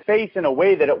spit in his face in a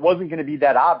way that it wasn't going to be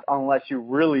that obvious unless you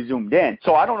really zoomed in.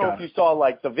 So I don't know if you saw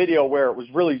like the video where it was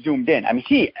really zoomed in. I mean,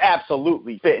 he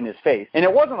absolutely spit in his face, and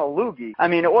it wasn't a loogie. I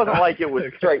mean, it wasn't like it was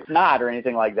straight snot or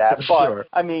anything like that. But sure.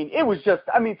 I mean, it was just.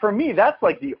 I mean, mean, for me, that's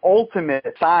like the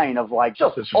ultimate sign of like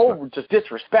just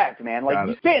disrespect, man. Like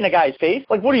you spit in a guy's face.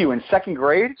 Like, what are you in second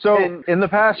grade? So in the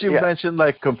past, you mentioned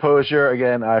like composure.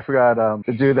 Again, I forgot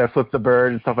the dude that flipped the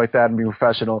bird and stuff like that and being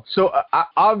professional. So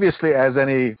obviously, as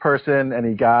any person,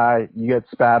 any guy, you get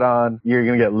spat on, you're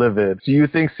gonna get livid. Do you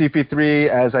think CP3,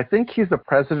 as I think he's the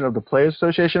president of the Players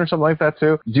Association or something like that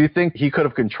too, do you think he could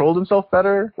have controlled himself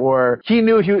better, or he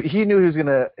knew he was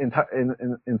gonna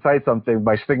incite something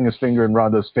by sticking his finger in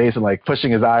Rondo's face and like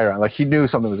pushing his eye around? Like he knew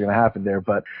something was gonna happen there.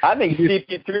 But I think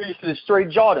CP3 should have straight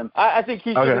jawed him. I think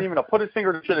he shouldn't even have put his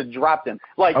finger, should have dropped him.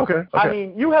 Like, I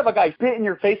mean, you have a guy spit in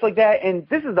your face like that, and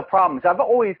this is the problem.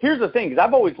 Here's the thing, because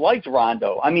I've always liked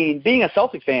Rondo. I mean, being a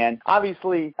Celtics fan,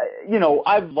 obviously, you know,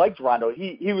 I've liked Rondo.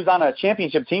 He was on a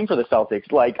championship team for the Celtics.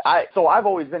 So I've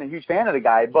always been a huge fan of the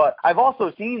guy, but I've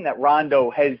also seen that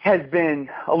Rondo has been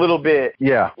a little bit,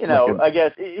 you know, I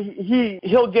guess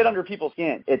he'll get under people's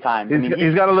skin at times.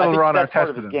 He's got a little Ron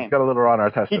Artest in him. He's got a little Ron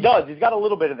Artest. He does. He's got a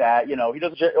little bit of that. You know, he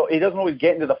doesn't always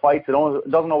get into the fights. It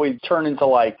doesn't always turn into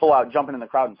like full out jumping in the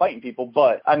crowd and fighting people.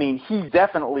 But I mean, he's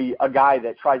definitely a guy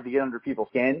that tries to get under people's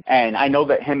skin. And I know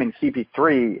that him and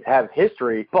CP3 have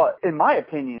history. But in my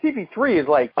opinion, CP3 is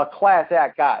like a class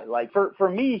act guy. Like for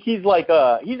me, he's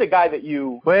a guy that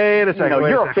wait a second.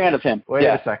 You're a fan of him. Wait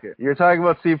a second. You're talking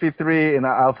about CP3, and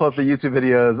I'll pull up the YouTube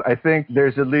videos. I think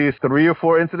there's at least 3 or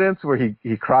 4 incidents where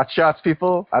he crotch shots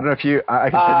people. I don't know if I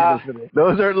can send you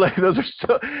those videos. Those are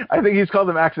so. I think he's called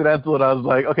them accidental, and I was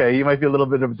like, okay, he might be a little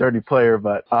bit of a dirty player,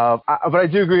 but I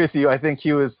do agree with you. I think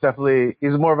he's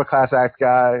more of a class act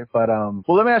guy. But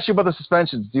well, let me ask you about the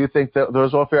suspensions. Do you think that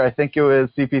those were fair? I think it was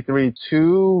CP3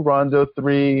 2, Rondo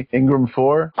 3, Ingram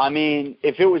 4. I mean,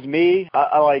 if it was me,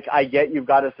 I get you've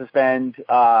got to suspend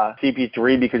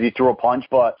CP3 because he threw a punch,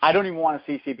 but I don't even want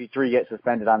to see CP3 get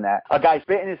suspended on that. A guy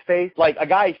spit in his face, like a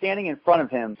guy standing in front of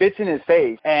him spits in his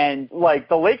face, and like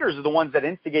the Lakers are the ones that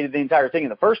instigated the entire thing in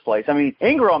the first place. I mean,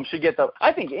 Ingram should get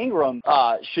I think Ingram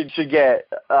should get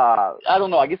I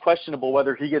don't know, I guess questionable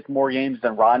whether he gets more games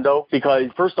than Rondo, because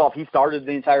first off, he started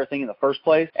the entire thing in the first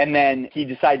place, and then he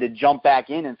decided to jump back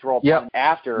in and throw a punch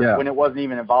after when it wasn't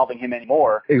even involving him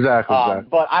anymore. Exactly.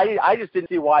 But I just didn't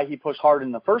see why he pushed Harden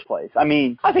in the first place. I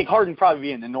mean, I think Harden probably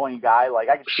be an annoying guy. Like,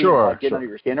 I could see him like, getting under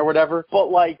your skin or whatever. But,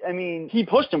 like, I mean, he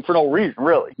pushed him for no reason,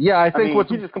 really. Yeah, I think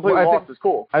he just completely lost his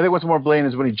cool. I think what's more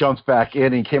blatant is when he jumps back in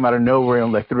and he came out of nowhere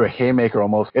and, like, threw a haymaker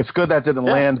almost. It's good that didn't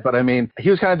land, but, I mean, he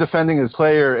was kind of defending his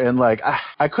player, and, like,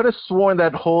 I could have sworn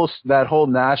that whole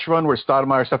Nash run where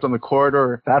Stoudemire stepped on the court,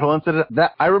 or that whole incident,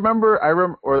 that I remember,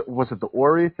 or was it the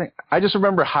Ori thing? I just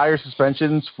remember higher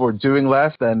suspensions for doing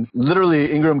less than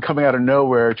literally Ingram coming out of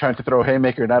nowhere trying to throw a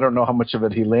haymaker, and I don't know how much of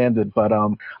it he landed, but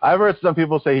I've heard some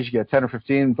people say he should get 10 or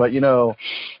 15, but, you know,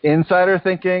 insider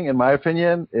thinking, in my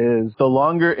opinion, is the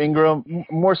longer Ingram,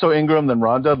 more so Ingram than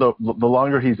Rondo, the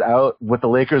longer he's out, with the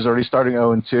Lakers already starting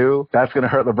 0-2, that's going to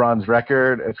hurt LeBron's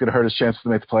record. It's going to hurt his chances to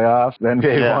make the playoffs. The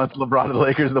NBA wants LeBron and the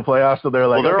Lakers in the playoffs, so they're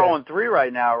like, well, they're 0-3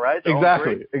 right now, right? They're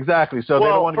Exactly. So they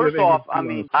don't want to give off, I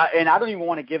mean, and I don't even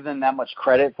want to give them that much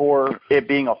credit for it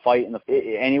being a fight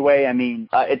anyway. I mean,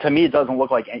 to me, it doesn't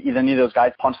look like either of those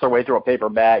guys punched their way through a paper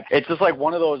bag. It's just like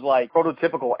one of those like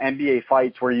prototypical NBA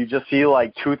fights where you just see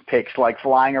like toothpicks like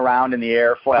flying around in the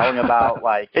air, flailing about.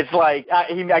 Like, it's like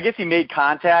I guess he made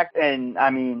contact, and I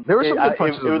mean, there were some good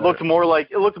punches. It looked more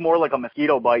like a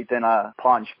mosquito bite than a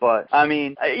punch. But I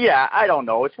mean, I don't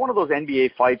know. It's one of those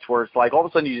NBA fights where it's like all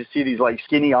of a sudden you just see these like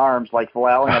skinny arms like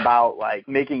flailing about, like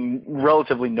making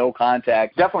relatively no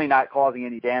contact, definitely not causing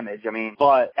any damage. I mean,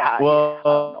 but I don't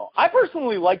know. I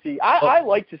personally like to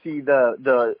see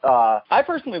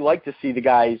the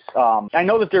guys. I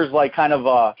know that there's like kind of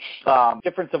a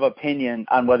difference of opinion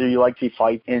on whether you like to see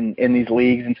fights in these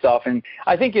leagues and stuff. And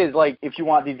I think is like, if you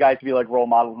want these guys to be like role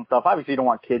models and stuff, obviously you don't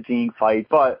want kids seeing fights,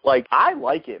 but like I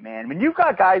like it, man. When you've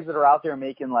got guys that are out there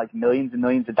making like millions and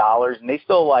millions of dollars, and they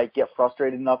still like get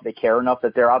frustrated enough, they care enough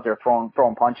that they're out there throwing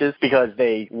punches because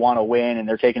they want to win and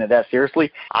they're taking it that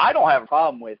seriously. I don't have a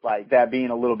problem with like that being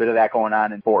a little bit of that going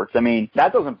on in sports. I mean,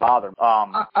 that doesn't bother me.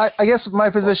 I guess my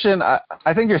position,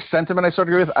 I think your sentiment I sort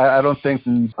of agree with. I don't think,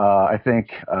 I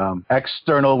think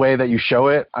external way that you show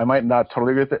it, I might not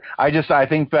totally agree with it. I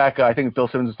think back, I think Bill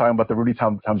Simmons was talking about the Rudy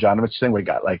Tomjanovich thing where he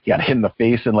got hit in the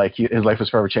face and like his life was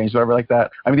forever changed or whatever like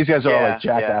that. I mean, these guys are all like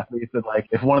jacked athletes, and like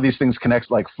if one of these things connects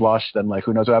like flush, then like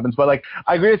who knows what happens. But like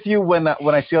I agree with you when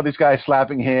I see all these guys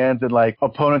slapping hands and like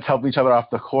opponents helping each other off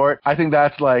the court. I think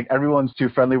that's like everyone's too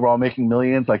friendly. We're all making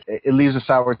millions. Like it leaves a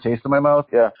sour taste in my mouth.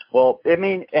 Yeah. Well, I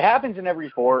mean, it happens in every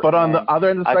sport. But on the other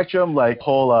end of the spectrum, like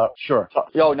sure.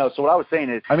 No. So what I was saying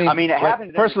is, it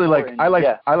happens. Personally, like I like.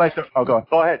 Oh, go on.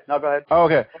 Go ahead. No, go ahead. Oh,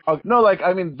 okay. okay. No, like,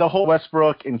 I mean, the whole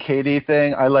Westbrook and KD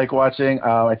thing, I like watching.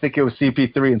 I think it was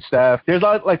CP3 and Steph. There's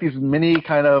like these mini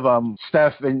kind of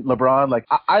Steph and LeBron. Like,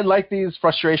 I like these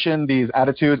frustration, these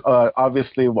attitudes.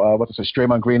 Obviously, what's it,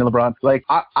 Draymond Green and LeBron. Like,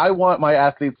 I want my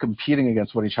athletes competing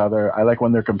against one each other. I like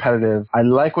when they're competitive. I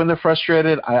like when they're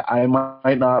frustrated. I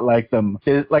might not like them.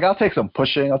 Like, I'll take some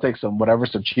pushing. I'll take some whatever,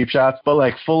 some cheap shots. But,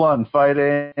 like, full-on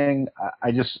fighting,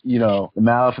 I just, the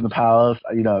Malice and the Palace,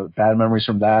 bad memories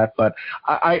from that. But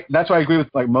that's why I agree with,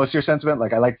 like, most of your sentiment.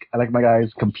 Like, I like my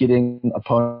guys competing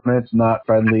opponents, not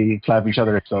friendly, slapping each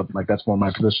other. So, like, that's more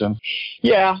my position.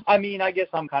 Yeah, I mean, I guess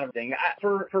I'm kind of thinking.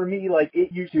 For me, like,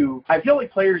 it used to, I feel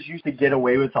like players used to get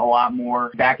away with a lot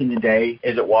more back in the day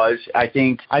as it was. I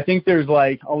think there's,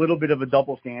 like, a little bit of a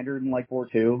double standard in, like,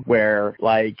 sport, too, where,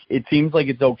 like, it seems like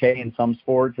it's okay in some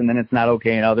sports and then it's not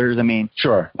okay in others. I mean,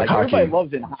 sure, like everybody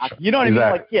loves it in hockey. You know what I mean?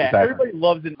 Like, yeah, exactly. Everybody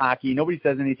loves it in hockey. Nobody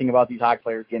says anything about these hockey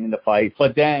players getting into fights.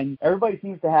 But then everybody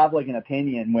seems to have, like, an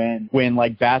opinion when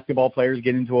like, basketball players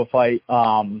get into a fight,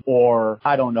 or,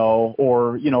 I don't know,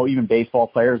 or, even baseball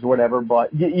players or whatever.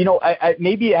 But,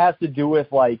 maybe it has to do with,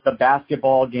 like, the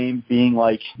basketball games being,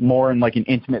 like, more in, like, an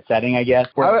intimate setting, I guess.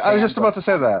 I was just about to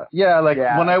say that. Yeah, like,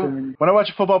 when I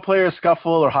watch football players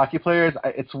scuffle or hockey players,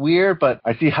 it's weird, but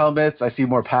I see helmets, I see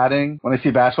more padding. When I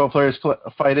see basketball players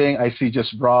fighting, I see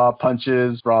just raw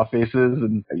punches, raw faces,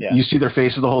 and you see their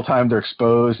faces the whole time. They're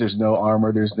exposed. There's no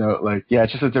armor. There's no, like,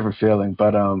 it's just a different feeling.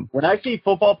 But when I see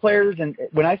football players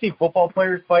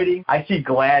fighting, I see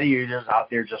gladiators out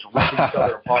there just ripping each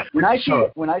other apart. When I see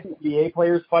NBA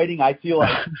players fighting, I feel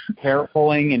like hair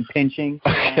pulling and pinching.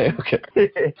 Okay.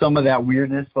 Some of that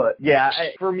weirdness, but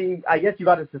for me, I guess you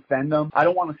got to suspend them. I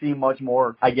don't want to see much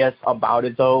more, I guess, about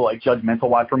it though, like judgmental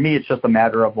wise. For me, it's just a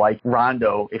matter of, like,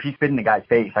 Rondo. If he's spitting the guy's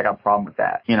face, I got a problem with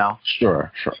that.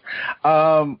 Sure.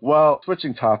 Well,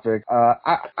 switching topic.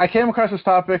 I came across this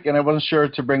topic and I wasn't sure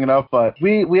to bring it up, but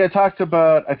we had talked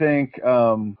about, I think,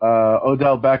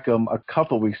 Odell Beckham a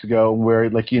couple weeks ago, where,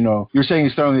 like, you're saying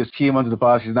he's throwing his team under the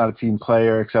bus. He's not a team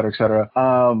player, et cetera, et cetera.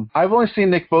 I've only seen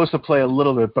Nick Bosa play a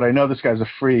little bit, but I know this guy's a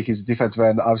freak. He's a defensive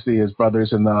end. Obviously, his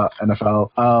brother's in the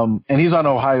NFL. And he's on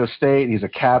Ohio State. He's a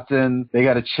captain. They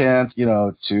got a chance,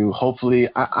 to hopefully.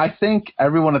 I think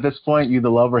everyone at this point, you either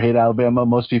love or hate Alabama.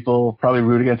 Most people probably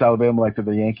root against Alabama like they're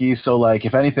the Yankees. So, like,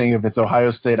 if anything, if it's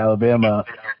Ohio State, Alabama,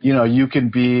 you can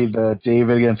be the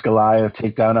David against Goliath,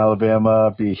 take down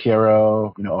Alabama, be a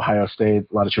hero, Ohio State,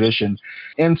 a lot of tradition.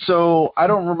 And so I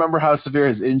don't remember how severe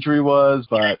his injury was,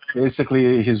 but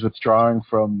basically he's withdrawing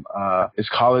from his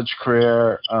college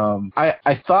career.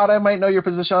 I thought I might know your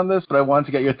position on this, but I wanted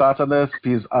to get your thoughts on this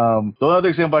because the only other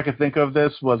example I could think of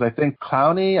this was, I think,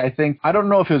 Clowney. I don't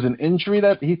know if it was an injury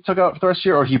that he took out for the rest of the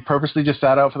year or he purposely just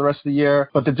sat out for the rest of the year.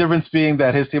 But the difference being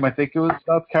that his team, I think it was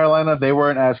South Carolina, they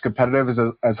weren't as competitive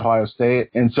as Ohio State.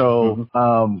 And so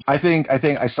I think I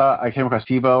came across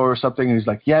Tebow or something, and he's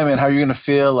like, yeah, man, how are you going to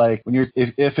feel like when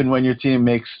if and when your team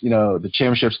makes, the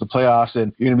championships, the playoffs,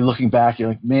 and you're going to be looking back, you're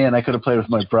like, man, I could have played with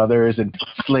my brothers and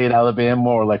slayed Alabama,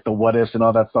 or like the what ifs and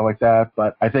all that stuff like that.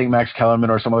 But I think Max Kellerman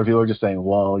or some other people are just saying,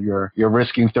 well, you're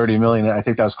risking $30 million. And I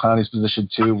think that was Clowney's position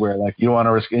too, where, like, you don't want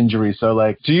to risk injury. So,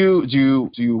 like, do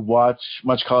you watch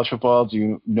much college football? Do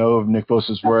you know of Nick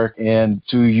Bosa's work? And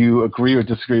do you agree or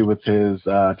disagree with his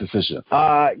decision?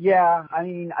 Yeah, I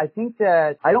mean, I think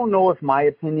that, I don't know if my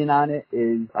opinion on it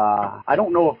is, I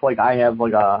don't know if, like, I have,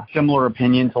 like, a similar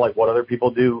opinion to, like, what other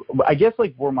people do. I guess,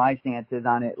 like, where my stance is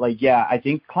on it, like, yeah, I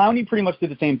think Clowney pretty much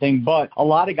did the same thing, but a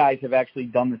lot of guys have actually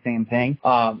done the same thing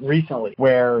recently,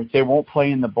 where they won't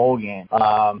play in the bowl game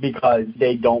because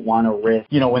they don't want to risk,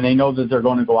 when they know that they're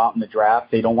going to go out in the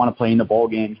draft, they don't want to play in the bowl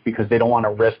games because they don't want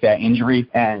to risk that injury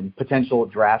and potential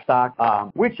draft stock,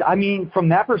 which, I mean, from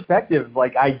that perspective,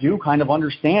 like, I do kind of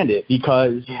understand it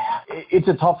because it's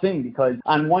a tough thing because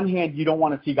on one hand, you don't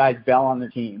want to see guys bail on their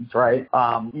teams, right?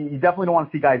 You definitely don't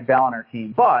want to see guys bail on our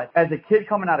team. But as a kid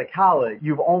coming out of college,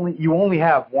 you only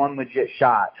have one legit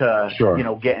shot to,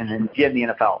 get in the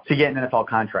NFL, to get an NFL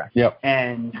contract. Yep.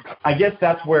 And I guess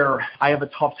that's where I have a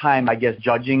tough time, I guess,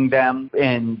 judging them.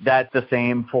 And that's the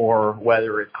same for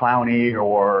whether it's Clowney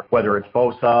or whether it's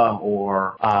Bosa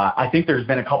or I think there's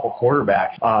been a couple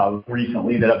quarterbacks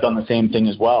recently that have done the same thing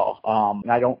as well.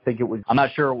 And I don't think I'm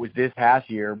not sure it was this past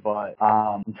year, but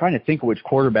I'm trying to think of which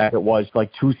quarterback it was,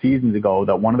 like 2 seasons ago,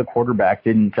 that one of the quarterbacks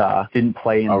didn't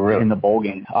play in the bowl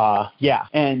game. Yeah.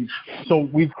 And so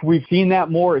we've seen that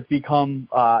more. It's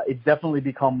definitely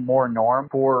become more norm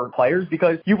for players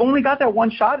because you've only got that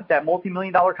one shot at that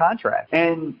multi-million-dollar contract.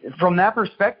 And from that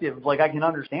perspective, like, I can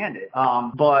understand it.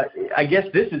 But I guess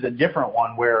this is a different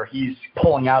one where he's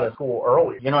pulling out of school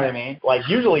early. You know what I mean? Like,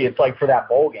 usually it's like for that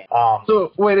bowl game.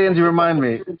 So wait, Andy, remind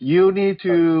me. You need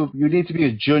to be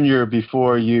a junior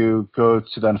before you go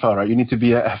to the NFL, right? You need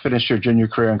to finish your junior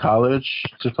career in college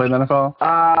to play in the NFL.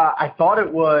 I thought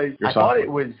it was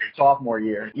sophomore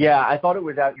year. Yeah, I thought it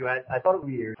was I thought it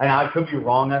was years. And I could be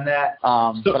wrong on that.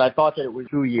 But I thought that it was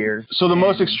 2 years. So the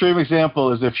most extreme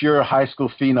example is if you're a high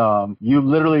school phenom, you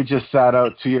literally just sat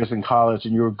out 2 years in college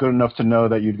and you were good enough to know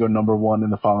that you'd go number 1 in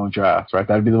the following draft, right?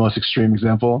 That'd be the most extreme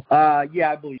example.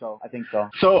 Yeah, I believe so. I think so.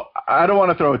 So I don't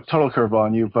want to throw a total curveball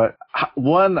on you, but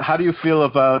one, how do you feel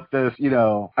about this? You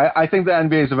know, I think the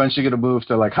NBA is eventually going to move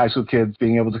to like high school kids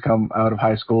being able to come out of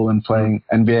high school and playing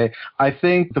NBA. I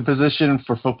think the position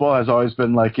for football has always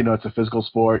been like, you know, it's a physical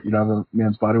sport, you know, have a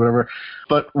man's body, whatever.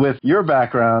 But with your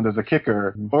background as a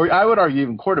kicker, or I would argue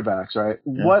even quarterbacks, right?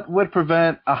 Yeah. What would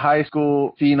prevent a high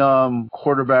school phenom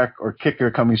quarterback or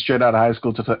kicker coming straight out of high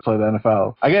school to play the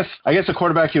NFL? I guess a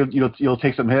quarterback you'll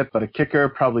take some hits, but a kicker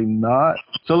probably not.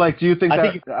 So like, do you think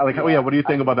what do you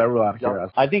think about that rule out of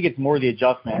curiosity? I think it's more the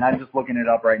adjustment, and I'm just looking it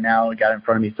up right now and got it in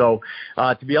front of me. So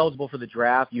to be eligible for the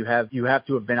draft, you have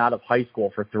to have been out of high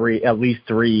school for at least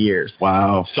 3 years.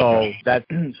 Wow. So that's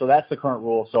the current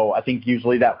rule. So I think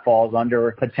usually that falls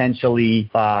under potentially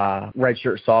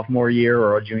redshirt sophomore year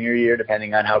or a junior year,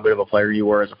 depending on how good of a player you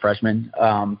were as a freshman.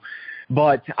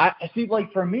 But I see,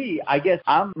 like for me, I guess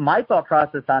my thought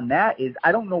process on that is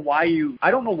I don't know why you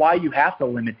have to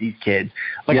limit these kids.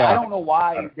 Like I don't know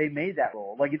why they made that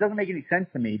rule. Like it doesn't make any sense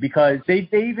to me because they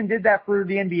even did that for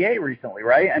the NBA recently,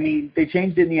 right? I mean, they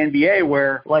changed it in the NBA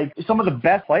where like some of the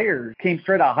best players came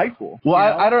straight out of high school. Well,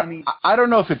 I don't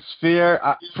know if it's fair.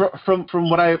 From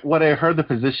what I heard, the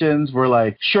positions were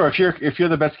like, sure, if you're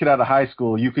the best kid out of high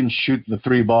school, you can shoot the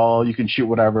 3 ball, you can shoot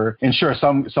whatever, and sure,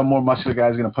 some more muscular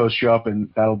guy's gonna post you up. And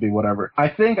that'll be whatever. I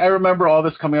think I remember all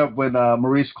this coming up when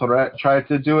Maurice Clarett tried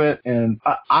to do it, and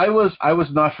I was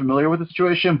not familiar with the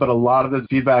situation, but a lot of the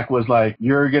feedback was like,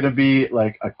 you're going to be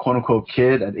like a quote unquote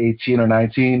kid at 18 or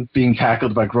 19 being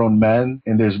tackled by grown men,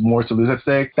 and there's more to lose at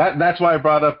stake. That's why I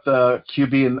brought up the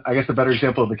QB, and I guess the better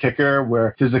example of the kicker,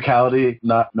 where physicality,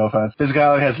 no offense,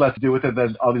 physicality has less to do with it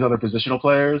than all these other positional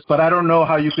players. But I don't know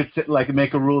how you could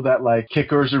make a rule that like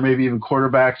kickers or maybe even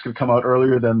quarterbacks could come out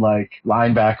earlier than like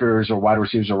linebackers or wide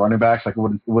receivers or running backs. Like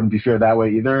it wouldn't be fair that way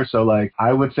either. So like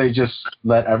I would say just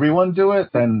let everyone do it,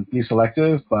 then be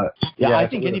selective. But yeah, I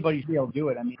think anybody should be able to do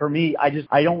it. I mean, for me, I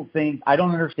don't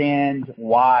understand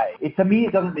why. To me,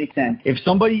 it doesn't make sense. If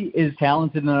somebody is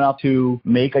talented enough to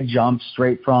make a jump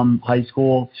straight from high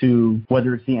school to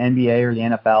whether it's the NBA or the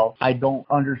NFL, I don't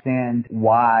understand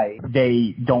why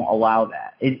they don't allow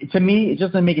that. To me, it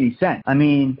just doesn't make any sense. I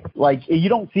mean, like you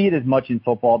don't see it as much in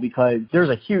football because there's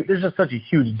just such a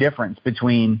huge difference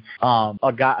between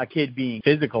a kid being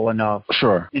physical enough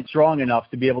and strong enough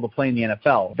to be able to play in the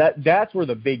NFL. That's where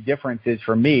the big difference is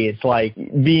for me. It's like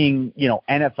being, you know,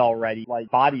 NFL ready, like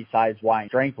body size wise,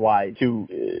 strength wise to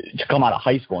come out of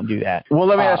high school and do that. Well,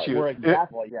 let me ask you,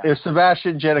 if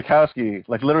Sebastian Janikowski,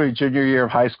 like literally junior year of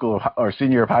high school or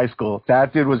senior year of high school,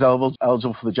 that dude was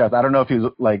eligible for the draft. I don't know if he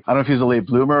was a late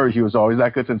bloomer or he was always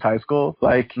that good since high school.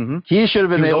 Like he should have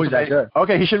been able to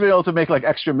he should have been able to make like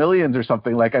extra millions or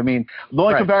something. Like, I mean, the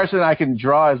only comparison I can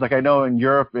draw is like I know in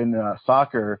Europe in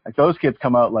soccer, like those kids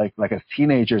come out like as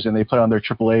teenagers and they play on their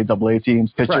AAA, AA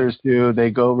teams. Pitchers do, they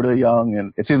go really young,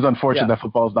 and it seems unfortunate that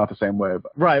football is not the same way.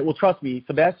 But. Right. Well, trust me,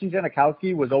 Sebastian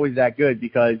Janikowski was always that good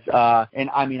because, and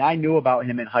I mean, I knew about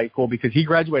him in high school because he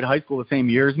graduated high school the same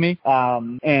year as me,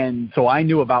 and so I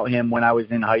knew about him when I was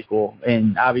in high school.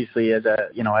 And obviously, as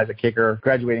a kicker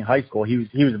graduating high school, he was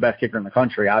the best kicker in the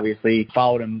country. Obviously,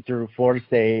 followed him through Florida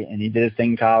State, and he did his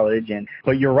thing in college.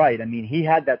 But you're right. I mean, he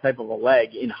had that type of a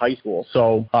leg in high school.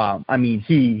 So, I mean,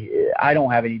 I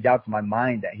don't have any doubts in my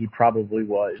mind that he probably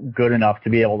was good enough to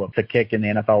be able to kick in the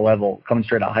NFL level coming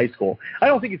straight out of high school. I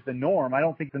don't think it's the norm. I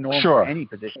don't think the norm for any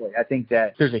position. I think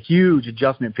that there's a huge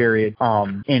adjustment period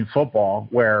in football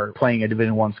where playing a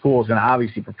Division I school is going to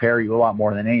obviously prepare you a lot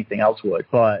more than anything else would.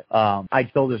 But I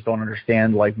still just don't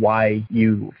understand like why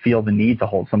you feel the need to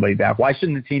hold somebody back. Why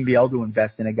shouldn't the team be able to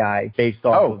invest in a guy based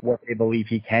off of what they believe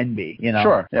he can be? You know?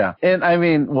 Sure, yeah. And I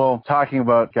mean, well, talking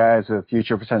about guys with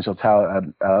future potential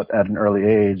talent at an early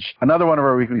age, another one of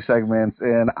our weekly segments,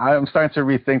 and I'm starting to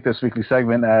rethink this weekly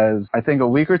segment as I think a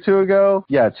week or 2 ago,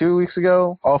 2 weeks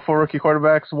ago, all 4 rookie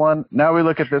quarterbacks won. Now we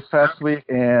look at this past week,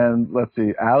 and let's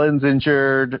see, Allen's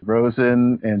injured,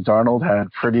 Rosen and Darnold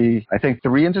had pretty, I think,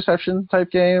 3 interception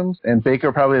type games, and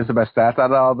Baker probably has the best stats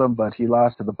out of all of them, but he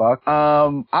lost to the Bucs.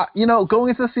 Going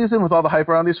into the season with all the hype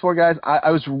around these 4 guys,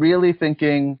 I was really thinking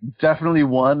talking definitely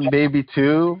one, maybe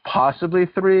two, possibly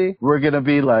three. We're going to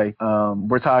be like,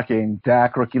 we're talking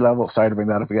Dak rookie level. Sorry to bring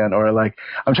that up again. Or like,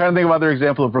 I'm trying to think of other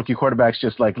example of rookie quarterbacks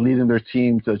just like leading their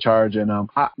team to the charge. And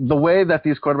the way that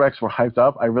these quarterbacks were hyped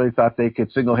up, I really thought they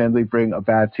could single-handedly bring a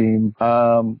bad team.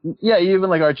 Yeah, even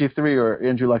like RG3 or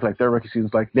Andrew Luck, like their rookie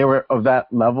seasons, like they were of that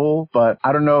level, but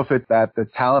I don't know if it's that the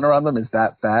talent around them is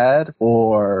that bad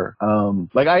or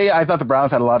like I thought the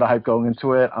Browns had a lot of hype going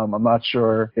into it. I'm not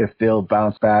sure if they'll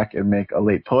bounce back and make a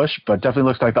late push, but definitely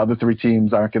looks like the other three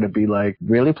teams aren't going to be like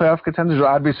really playoff contenders.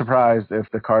 I'd be surprised if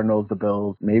the Cardinals, the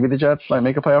Bills, maybe the Jets might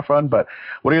make a playoff run. But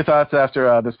what are your thoughts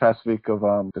after this past week of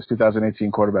this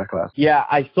 2018 quarterback class? Yeah,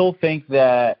 I still think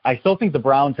the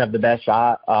Browns have the best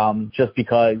shot, just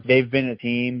because they've been a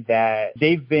team that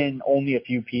they've been only a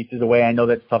few pieces away. I know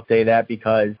that's tough to say that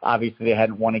because obviously they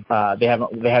hadn't won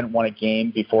a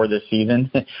game before this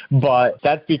season, but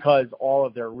that's because all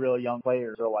of their really young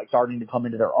players are like starting to come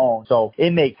into their own. So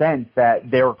it makes sense that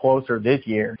they were closer this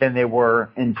year than they were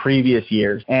in previous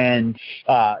years. And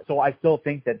so I still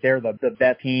think that they're the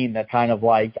best team that's kind of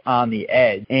like on the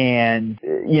edge. And,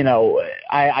 you know,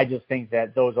 I just think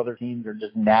that those other teams are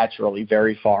just naturally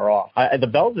very far off. The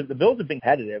Bills have been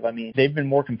competitive. I mean, they've been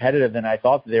more competitive than I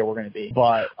thought that they were going to be.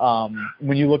 But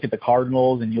when you look at the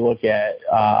Cardinals and you look at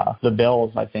the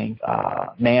Bills, I think,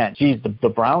 man, geez, the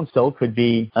Browns still could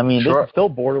be. I mean, Sure. they still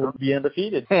border being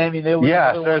undefeated. I mean, they lose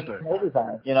in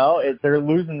overtime. You know, they're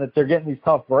losing that they're getting these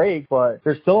tough breaks, but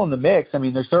they're still in the mix. I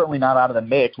mean, they're certainly not out of the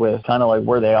mix with kind of like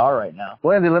where they are right now.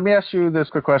 Well, Andy, let me ask you this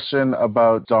quick question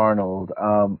about Darnold.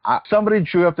 Somebody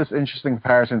drew up this interesting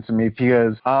comparison to me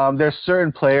because there's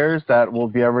certain players that will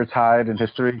be ever tied in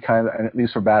history, kind of, at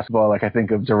least for basketball. Like I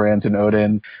think of Durant and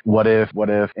Odin. What if,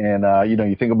 and you know,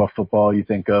 you think about football, you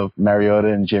think of Mariota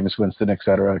and Jameis Winston, et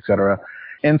cetera, et cetera.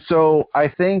 And so I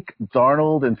think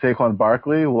Darnold and Saquon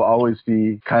Barkley will always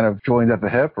be kind of joined at the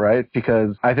hip, right?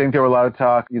 Because I think there were a lot of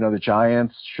talk, you know, the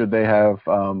Giants, should they have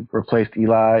replaced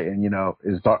Eli? And, you know,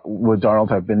 would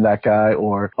Darnold have been that guy?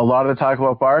 Or a lot of the talk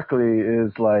about Barkley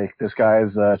is like, this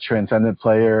guy's a transcendent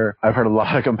player. I've heard a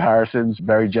lot of comparisons,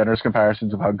 very generous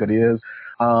comparisons of how good he is.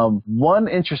 One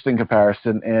interesting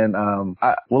comparison, and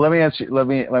let me ask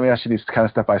you these kind of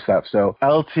step by step. So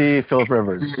LT, Phillip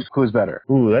Rivers, who's better?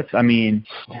 Ooh, that's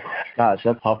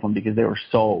a tough one because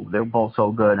they're both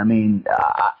so good. I mean,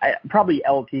 probably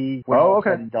LT.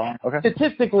 Okay. Okay.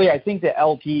 Statistically, I think that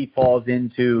LT falls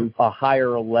into a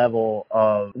higher level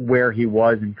of where he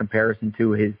was in comparison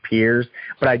to his peers,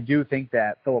 but I do think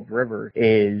that Phillip Rivers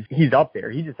he's up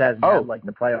there. He just hasn't had like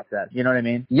the playoff set. You know what I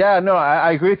mean? Yeah, no,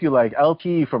 I agree with you. Like LT,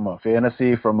 from a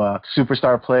fantasy, from a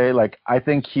superstar play, like I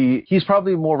think he's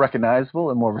probably more recognizable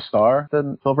and more of a star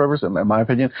than Phillip Rivers, in my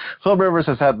opinion. Phillip Rivers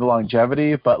has had the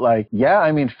longevity, but like, yeah,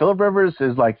 I mean, Phillip Rivers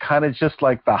is like kind of just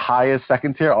like the highest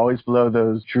second tier, always below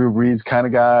those Drew Brees kind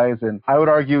of guys. And I would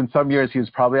argue in some years he was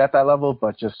probably at that level,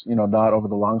 but just, you know, not over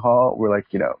the long haul. Where like,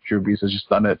 you know, Drew Brees has just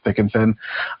done it thick and thin.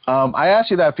 I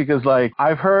asked you that because like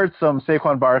I've heard some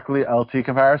Saquon Barkley LT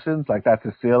comparisons, like that's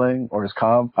his ceiling or his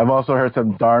comp. I've also heard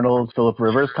some Darnold, Phillip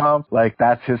Rivers comp, like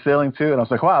that's his ceiling too. And I was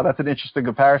like, wow, that's an interesting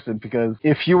comparison because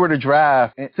if you were to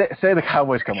draft, say the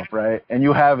Cowboys come up, right, and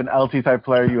you have an LT type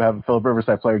player, you have a Phillip Rivers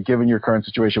type player, given your current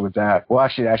situation with Dak. Well,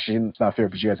 actually, it's not fair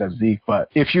because you guys have Zeke, but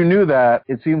if you knew that,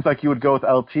 it seems like you would go with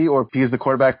LT, or because the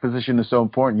quarterback position is so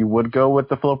important, you would go with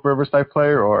the Phillip Rivers type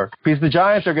player, or because the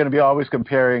Giants are going to be always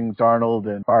comparing Darnold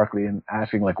and Barkley and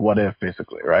asking like, what if,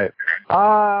 basically, right?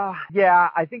 Yeah,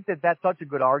 I think that's such a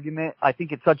good argument. I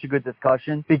think it's such a good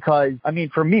discussion because, I mean,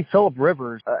 for me, Phillip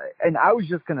Rivers, and I was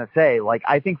just going to say, like,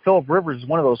 I think Phillip Rivers is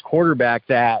one of those quarterbacks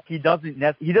that he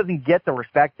doesn't get the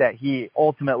respect that he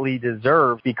ultimately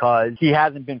deserves because he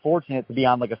hasn't been fortunate to be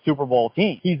on like a Super Bowl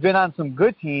team. He's been on some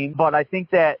good teams, but I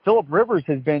think that Phillip Rivers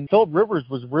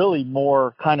was really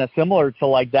more kind of similar to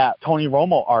like that Tony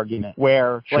Romo argument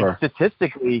where like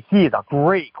statistically he is a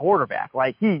great quarterback.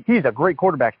 Like he's a great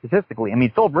quarterback statistically. I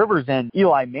mean, Phillip Rivers and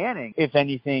Eli Manning, if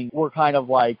anything, were kind of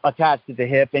like attached to the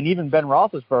hip, and even Ben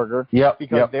Roethlisberger,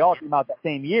 because they all came out that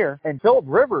same year. And Phillip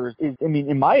Rivers is, I mean,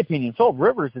 in my opinion, Phillip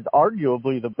Rivers is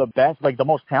arguably the best, like the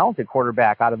most talented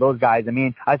quarterback out of those guys. I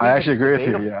mean, I actually agree with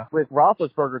you. Yeah. With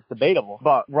Roethlisberger, it's debatable,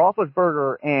 but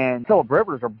Roethlisberger and Phillip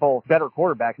Rivers are both better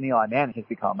quarterbacks than Eli Manning has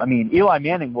become. I mean, Eli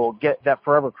Manning will get that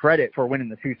forever credit for winning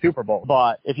the 2 Super Bowls,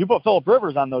 but if you put Phillip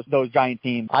Rivers on those Giant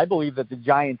teams, I believe that the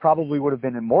Giants probably would have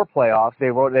been in more playoffs.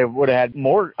 They would have had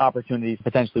more opportunities to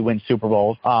potentially win Super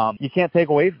Bowls. You can't take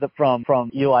away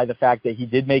from Eli the fact that he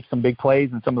did make some big plays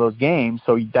in some of those games,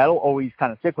 so that'll always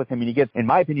kind of stick with him. And he gets, in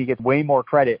my opinion, he gets way more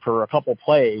credit for a couple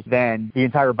plays than the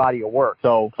entire body of work.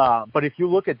 So, but if you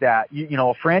look at that, you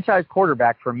know, a franchise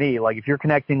quarterback for me, like if you're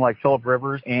connecting like Phillip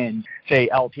Rivers and say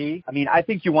LT, I mean, I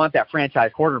think you want that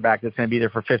franchise quarterback that's going to be there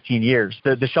for 15 years.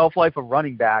 The shelf life of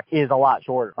running back is a lot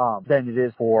shorter than it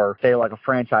is for, say, like a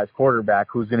franchise quarterback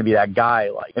who's going to be that guy.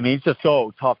 Like, I mean, it's just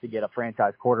so tough to get a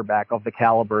franchise quarterback of the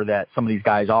caliber that some of these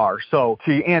guys are. So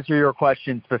to answer your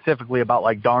question specifically about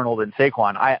like Darnold and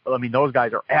Saquon, I mean, those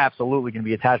guys are absolutely going to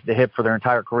be attached to the hip for their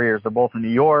entire careers. They're both in New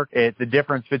York. It's the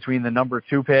difference between the number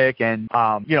 2 pick and,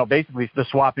 you know, basically the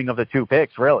swapping of the 2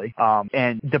 picks, really.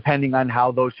 And depending on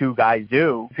how those 2 guys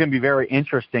do, it's going to be very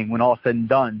interesting when all said and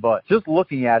done. But just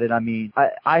looking at it, I mean,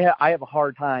 I have a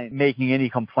hard time making any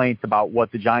complaints about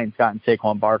what the Giants got in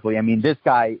Saquon Barkley. I mean, this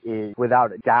guy is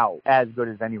without a doubt as good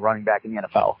as any running back in the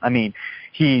NFL. I mean,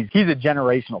 he's a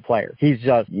generational player. He's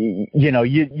just, you know,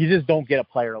 you just don't get a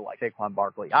player like Saquon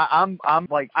Barkley. I'm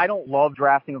like, I don't love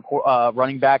drafting a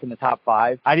running back in the top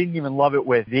 5. I didn't even love it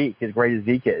with Zeke, as great as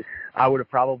Zeke is. I would have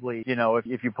probably, you know,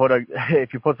 if you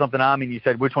put something on me and you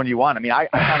said, which one do you want? I mean, I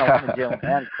kind of want a Jalen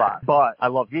Manning spot, but I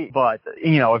love Zeke. But,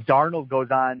 you know, if Darnold goes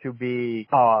on to be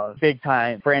a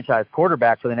big-time franchise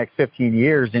quarterback for the next 15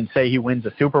 years and say he wins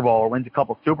a Super Bowl or wins a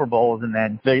couple Super Bowls and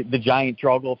then the Giants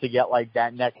struggle to get like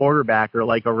that next quarterback or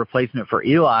like a replacement for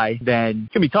Eli, then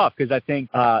it's going to be tough because I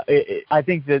think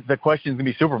that the question is going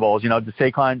to be Super Bowls. You know,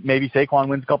 maybe Saquon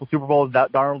wins a couple Super Bowls.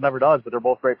 Darnold never does, but they're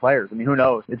both great players. I mean, who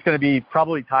knows? It's going to be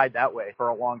probably tied that way for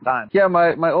a long time. Yeah,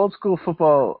 my old school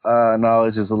football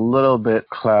knowledge is a little bit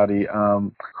cloudy.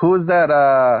 Who is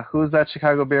that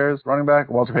Chicago Bears running back?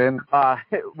 Walter Payton?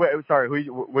 Wait, sorry,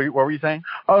 what were you saying?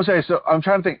 Oh, sorry. So I'm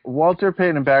trying to think. Walter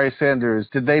Payton and Barry Sanders,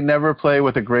 did they never play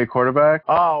with a great quarterback?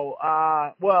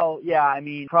 Well, yeah, I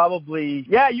mean, probably,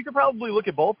 yeah, you could probably look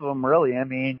at both of them, really. I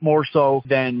mean, more so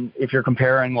than if you're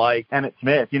comparing, like, Emmitt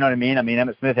Smith, you know what I mean? I mean,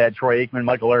 Emmitt Smith had Troy Aikman,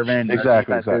 Michael Irvin.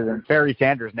 Exactly. Barry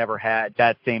Sanders never had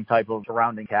that same type of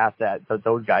surrounding cast that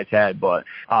those guys had. But,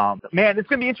 man, it's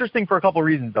going to be interesting for a couple of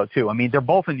reasons, though, too. I mean, they're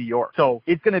both in New York, so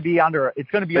it's going to be under a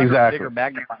bigger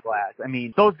magnifying glass. I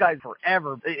mean, those guys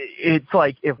forever, it's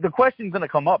like, if the question's going to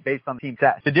come up based on team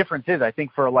stats, the difference is, I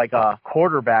think, for, like, a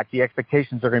quarterback, the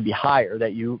expectations are going to be higher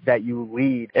that you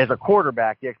lead. As a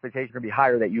quarterback, the expectations are going to be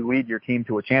higher that you lead your team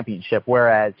to a championship,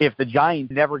 whereas if the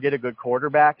Giants never get a good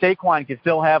quarterback, Saquon can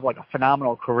still have, like, a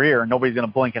phenomenal career, and nobody's going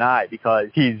to blink an eye because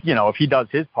he's, you know, if he does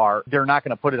his part, they're not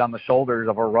going to put it on the shoulders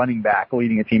of a running back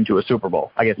leading a team to a Super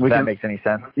Bowl. I guess if that makes any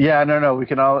sense. Yeah, no. We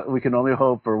can only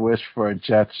hope or wish for a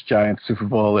Jets-Giants Super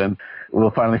Bowl, and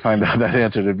we'll finally find out that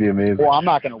answer. It'd be amazing. Well, I'm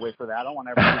not going to wish for that. I don't want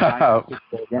everyone to Super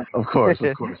Bowl again. Of course.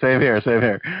 Same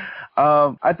here.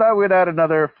 I thought we'd add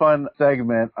another fun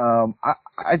segment.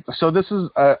 So this is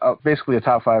basically a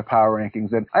top 5 power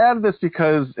rankings, and I added this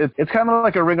because it's kind of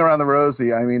like a ring around the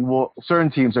rosy. I mean,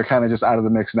 certain teams are kind of just out of the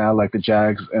mix now, like the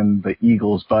Jags and the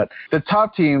Eagles, but the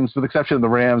top teams, with the exception of the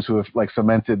Rams, who have like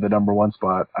cemented the number 1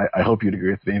 spot, I hope you'd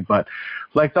agree with me, but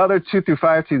like the other 2 through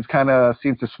 5 teams kind of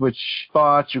seem to switch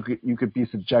spots. You could be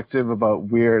subjective about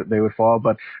where they would fall,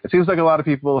 but it seems like a lot of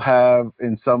people have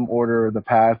in some order the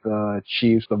path, the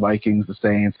Chiefs, the Vikings, the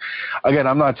Saints. Again,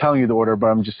 I'm not telling you the order, but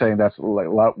I'm just saying that's like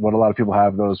what a lot of people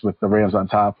have, those with the Rams on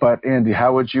top. But Andy,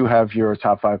 how would you have your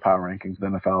top 5 power rankings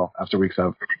in the NFL after week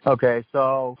 7? Okay,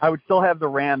 so I would still have the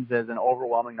Rams as an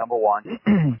overwhelming number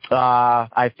 1.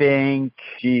 I think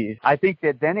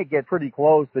that then it gets pretty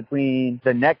close between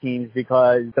the neck teams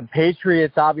because the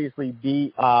Patriots obviously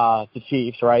beat the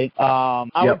Chiefs, right?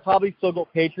 I would probably still go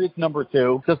Patriots number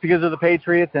 2 just because of the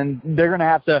Patriots, and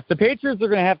the Patriots are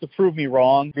going to have to prove me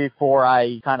wrong before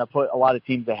I kind of put a lot of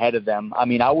teams ahead of them. I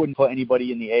mean, I wouldn't put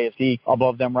anybody in the AFC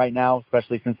above them right now,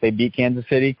 especially since they beat Kansas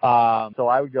City. So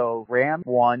I would go Rams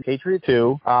 1, Patriots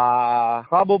 2,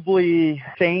 probably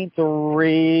Saints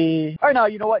 3. Or no,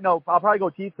 you know what? No, I'll probably go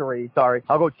Chiefs 3. Sorry.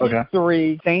 I'll go Chiefs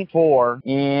 3, Saints 4,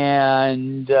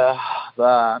 and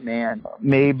man,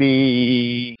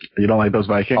 maybe you don't like those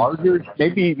Vikings? Chargers?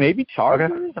 Maybe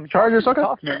Chargers. Okay. I mean, Chargers, okay.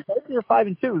 Tough, man. Chargers are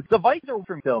 5-2. The Vikings are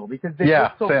from Phil because they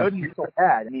look so good and so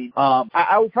bad. I mean,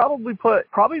 I would probably put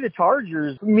the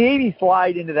Chargers maybe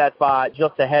slide into that spot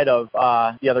just ahead of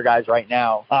the other guys right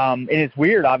now. And it's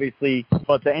weird, obviously.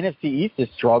 But the NFC East has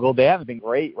struggled. They haven't been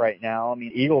great right now. I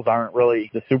mean, Eagles aren't really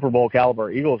the Super Bowl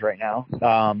caliber Eagles right now.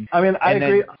 I mean, I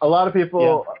agree. A lot of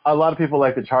people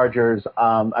like the Chargers.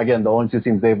 Again, the only two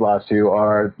teams they've lost to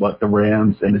are the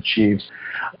Rams and the Chiefs.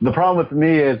 The problem with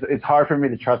me is it's hard for me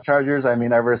to trust Chargers. I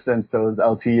mean, ever since those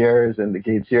LT years and the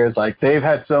Gates years, like they've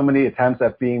had so many attempts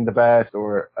at being the best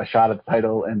or a shot at the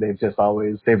title, and they've just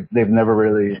always they've never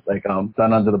really done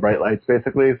under the bright lights,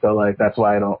 basically. So like that's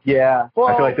why I don't. Yeah. Well,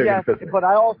 I feel like they're gonna fit there. But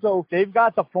I also they've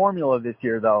got the formula this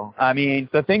year, though. I mean,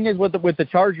 the thing is with the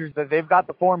Chargers that they've got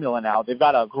the formula now. They've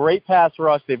got a great pass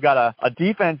rush. They've got a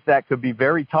defense that could be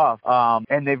very tough.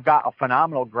 And they've got a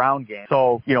phenomenal ground game.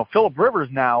 So, Phillip Rivers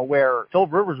now, where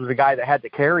Phillip Rivers was a guy that had to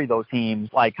carry those teams,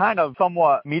 like kind of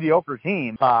somewhat mediocre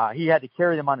teams. He had to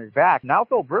carry them on his back. Now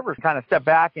Phillip Rivers kind of step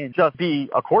back and just be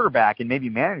a quarterback and maybe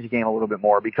manage the game a little bit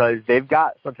more because they've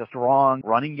got such a strong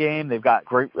running game. They've got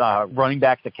great running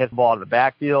backs that catch the ball out of the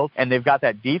backfield, and they've got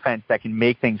that defense that can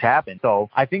make things happen. So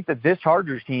I think that this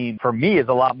Chargers team, for me, is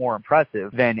a lot more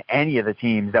impressive than any of the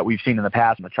teams that we've seen in the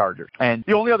past in the Chargers. And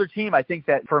the only other team I think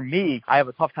that, for me, I have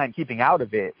a tough time keeping out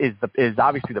of it is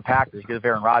obviously the Packers because of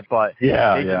Aaron Rodgers. But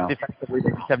defensively, they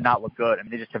just have not looked good. I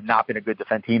mean, they just have not been a good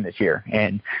defense team this year,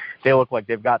 and they look like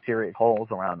they've got serious holes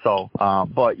around. So,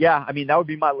 but yeah, I mean, that would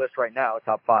be my list right now,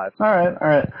 top 5. All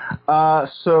right.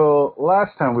 So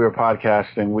last time we were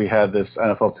podcasting, we had this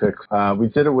NFL picks. We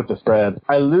did it with the spread.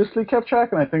 I loosely kept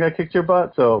track, and I think I kicked your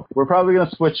butt. So we're probably going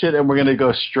to switch it, and we're going to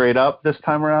go straight up this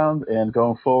time around and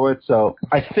going forward. So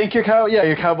I think your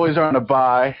Cowboys are on a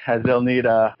bye, as they'll need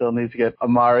to get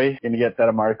Amari. Going to get that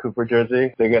Amari Cooper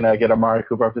jersey. They're going to get Amari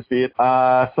Cooper up to speed.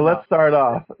 So let's start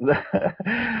off.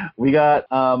 We got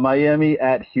Miami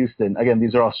at Houston. Again,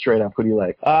 these are all straight up. Who do you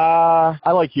like?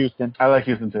 I like Houston. I like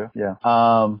Houston too. Yeah.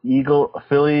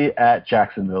 Philly at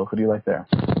Jacksonville. Who do you like there?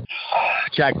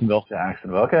 Jacksonville.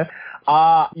 Okay.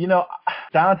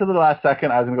 Down to the last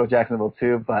second, I was going to go Jacksonville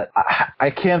too, but I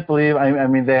can't believe, I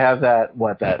mean, they have that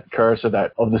curse of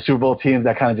the Super Bowl teams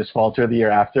that kind of just falter the year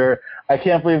after. I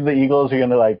can't believe the Eagles are going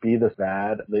to be this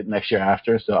bad next year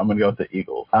after, so I'm going to go with the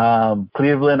Eagles.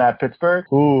 Cleveland at Pittsburgh.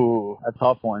 Ooh, a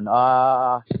tough one.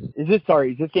 Is this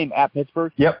game at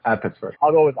Pittsburgh? Yep, at Pittsburgh.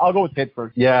 I'll go with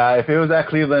Pittsburgh. Yeah, if it was at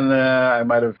Cleveland, I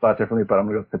might have thought differently, but I'm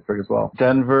going to go with Pittsburgh as well.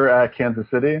 Denver at Kansas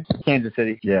City. Kansas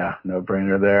City. Yeah, no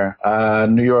brainer there.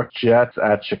 New York Jets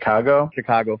at Chicago.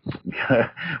 Chicago.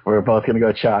 We're both going to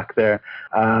go chalk there.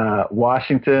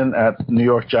 Washington at New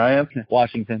York Giants.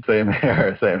 Washington. Same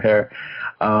here.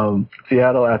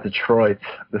 Seattle at Detroit.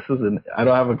 I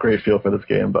don't have a great feel for this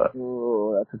game, but.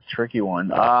 Ooh, that's a tricky one.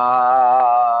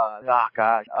 Gosh.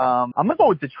 I'm going to go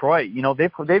with Detroit.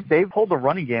 They've pulled the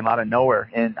running game out of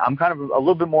nowhere, and I'm kind of a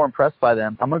little bit more impressed by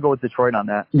them. I'm going to go with Detroit on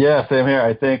that. Yeah, same here.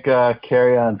 I think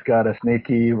Carrion's got a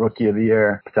sneaky Rookie of the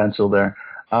Year potential there.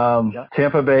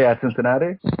 Tampa Bay at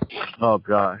Cincinnati. Oh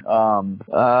gosh.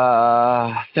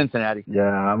 Cincinnati.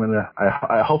 Yeah,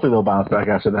 I hopefully they'll bounce back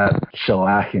after that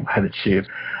shellacking by the Chiefs.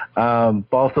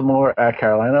 Baltimore at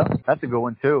Carolina. That's a good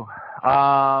one too.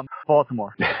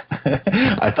 Baltimore.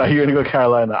 I thought you were gonna go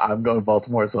Carolina. I'm going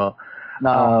Baltimore as well.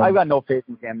 No, I've got no faith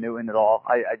in Cam Newton at all.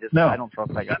 I don't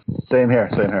trust that guy. Same here.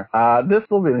 This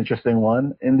will be an interesting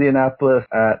one. Indianapolis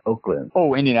at Oakland.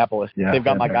 Oh, Indianapolis. Yeah, they've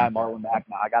got my guy Marlon Mack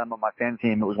now. I got him on my fantasy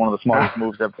team. It was one of the smartest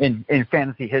moves in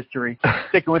fantasy history.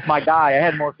 Sticking with my guy. I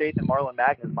had more faith in Marlon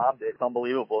Mack than his mom did. It's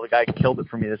unbelievable. The guy killed it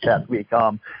for me this past week.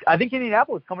 I think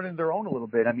Indianapolis coming into their own a little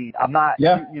bit. I mean, I'm not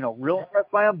real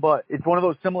impressed by him, but it's one of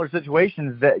those similar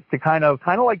situations that to kind of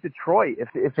like Detroit.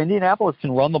 If Indianapolis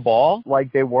can run the ball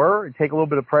like they were and take a little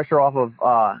bit of pressure off of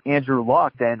Andrew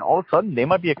Luck, then all of a sudden they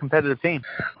might be a competitive team.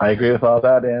 I agree with all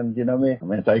that, and you know me, I'm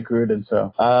anti-Gruden,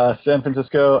 so San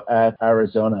Francisco at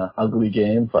Arizona, ugly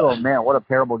game. But... Oh man, what a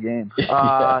terrible game.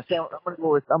 I'm gonna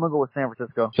go with San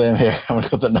Francisco. Same here. I'm gonna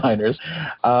go with the Niners.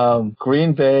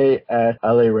 Green Bay at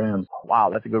LA Rams. Wow,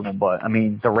 that's a good one, but I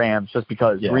mean the Rams, just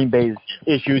because Green Bay's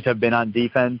issues have been on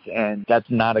defense, and that's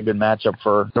not a good matchup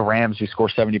for the Rams, who score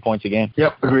 70 points a game.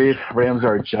 Yep, agreed. Rams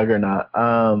are a juggernaut.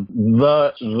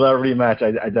 The rematch,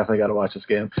 I definitely got to watch this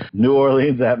game. New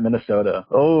Orleans at Minnesota.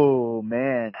 Oh,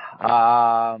 man.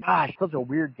 Gosh, such a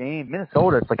weird game.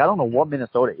 Minnesota, it's I don't know what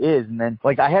Minnesota is. And then,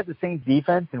 I had the same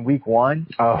defense in week 1,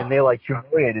 and they,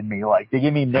 humiliated me. They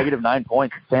gave me -9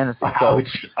 points in fantasy. So,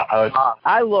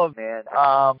 I love, man.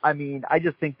 I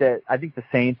think the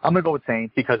Saints, I'm going to go with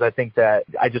Saints because I think that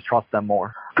I just trust them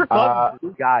more. Kirk Cousins is a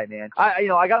good guy, man.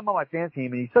 I got him on my fan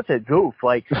team, and he's such a goof.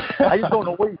 Like, I just don't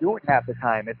know what he's doing half the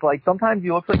time. It's like sometimes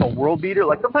he looks like a world beater.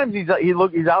 Like sometimes he's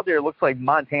out there looks like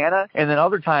Montana, and then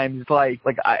other times it's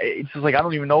it's just like I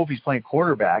don't even know if he's playing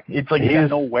quarterback. It's like he has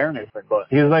no awareness. But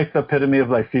he's like the epitome of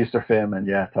like feast or famine.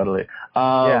 Yeah, totally.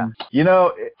 You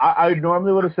know, I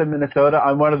normally would have said Minnesota.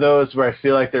 I'm one of those where I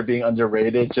feel like they're being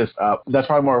underrated. Just that's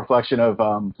probably more a reflection of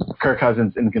Kirk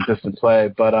Cousins' inconsistent play.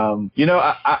 But you know,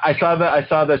 I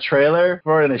saw the trailer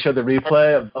for it, and they showed the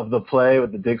replay of the play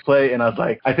with the Diggs play, and I was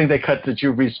like, I think they cut to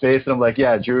Drew Brees' face, and I'm like,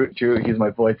 yeah, Drew, he's my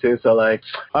boy too. So like,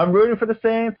 I'm rooting for the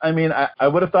Saints. I mean, I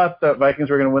would have thought the Vikings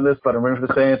were going to win this, but I'm rooting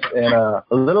for the Saints. And a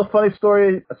little funny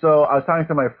story. So I was talking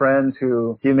to my friend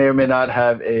who he may or may not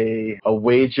have a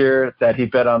wager that he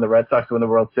bet on the Red Sox to win the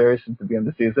World Series since the beginning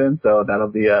of the season. So that'll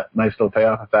be a nice little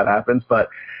payoff if that happens. But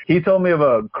he told me of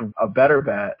a better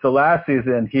bet. So last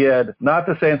season, he had not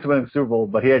the Saints winning the Super Bowl,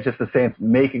 but he had just the Saints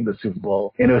making the Super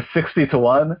Bowl. And it was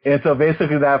 60-1. And so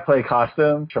basically that play cost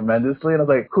him tremendously. And I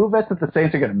was like, who bets that the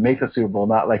Saints are going to make the Super Bowl,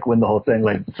 not like win the whole thing?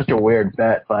 Like, it's such a weird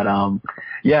bet. But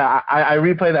yeah, I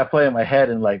replayed that play in my head,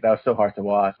 and like that was so hard to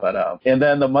watch. But and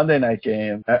then the Monday night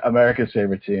game, America's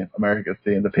favorite team,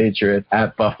 the Patriots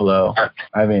at Buffalo.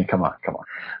 I mean, come on.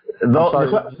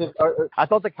 I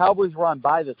thought the Cowboys were on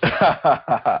bye this week.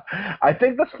 I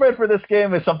think the spread for this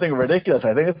game is something ridiculous.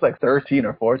 I think it's like 13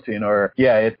 or 14, or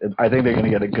I think they're going to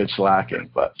get a good shellacking.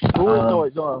 But hold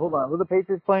on. Who are the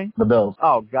Patriots playing? The Bills.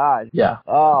 Oh God. Yeah.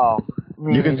 Oh.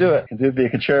 You can do it. You can be a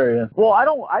contrarian. Well, I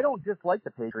don't dislike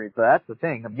the Patriots. So that's the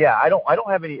thing. Yeah, I don't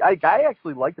have any. I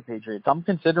actually like the Patriots. I'm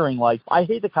considering like I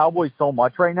hate the Cowboys so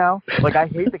much right now. Like I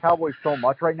hate the Cowboys so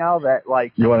much right now that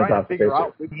like you want to figure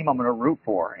out which team I'm going to root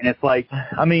for. And it's like,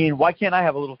 I mean, why can't I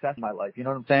have a little sense in my life? You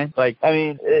know what I'm saying? Like, I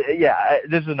mean,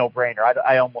 this is a no-brainer.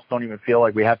 I almost don't even feel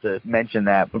like we have to mention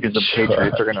that because the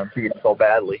Patriots are going to beat it so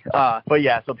badly. But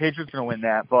yeah, so Patriots are going to win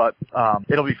that. But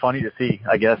it'll be funny to see,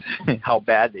 I guess, how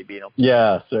bad they beat them.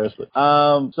 Yeah, seriously.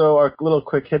 So our little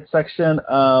quick hit section.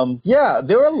 Yeah,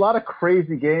 there were a lot of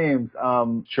crazy games,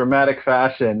 dramatic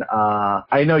fashion.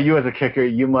 I know you as a kicker,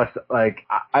 you must like.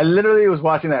 I literally was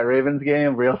watching that Ravens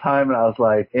game real time, and I was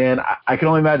like, and I can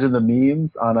only imagine the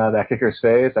memes on that kicker's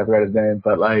face. I forgot his name,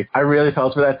 but like, I really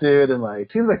felt for that dude. And like, it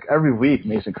seems like every week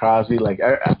Mason Crosby, like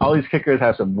all these kickers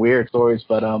have some weird stories,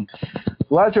 but a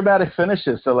lot of dramatic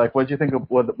finishes. So like, what do you think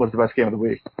was the best game of the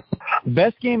week?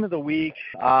 Best game of the week.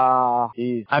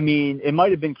 I mean, it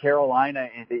might have been Carolina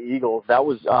and the Eagles. That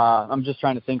was. I'm just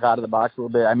trying to think out of the box a little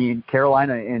bit. I mean,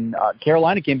 Carolina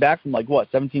came back from like what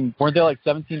 17? Weren't they like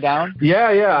 17 down? Yeah.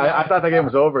 I thought that game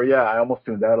was over. Yeah, I almost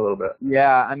tuned out a little bit.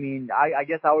 Yeah, I mean, I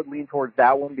guess I would lean towards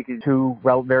that one because two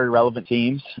very relevant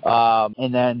teams.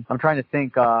 And then I'm trying to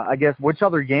think. I guess which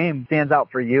other game stands out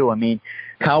for you? I mean,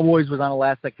 Cowboys was on a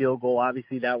last-second field goal.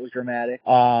 Obviously, that was dramatic.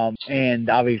 And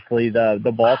obviously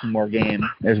the Baltimore game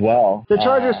as well. The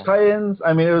Chargers-Titans.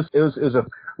 I mean, it was a.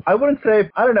 I wouldn't say,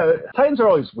 I don't know, Titans are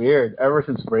always weird ever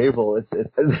since Vrabel.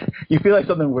 You feel like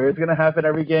something weird's going to happen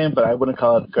every game, but I wouldn't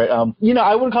call it great. I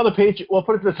wouldn't call the Patriots, well,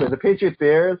 put it this way, the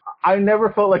Patriots-Bears, I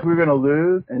never felt like we were going to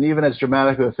lose, and even as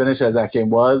dramatic of a finish as that game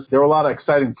was, there were a lot of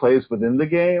exciting plays within the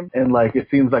game, and like, it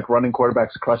seems like running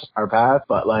quarterbacks crushed our path,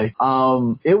 but like,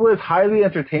 it was highly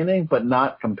entertaining, but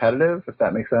not competitive, if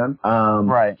that makes sense.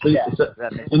 Right.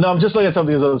 No, I'm just looking at some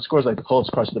of these other scores, like the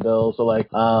Colts crushed the Bills, so like,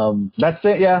 that's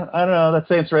it, yeah, I don't know, that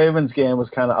Saints-Ravens game was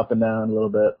kind of up and down a little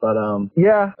bit, but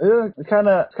it's kind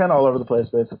of all over the place,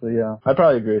 basically, yeah. I'd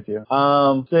probably agree with you.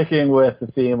 Sticking with the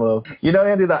theme of,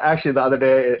 Andy, the other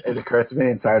day, it occurred to me,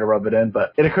 and sorry to rub it in,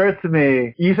 but it occurred to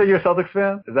me, you said you're a Celtics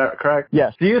fan? Is that correct?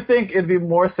 Yes. Do you think it'd be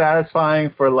more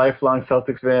satisfying for a lifelong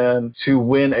Celtics fan to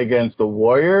win against the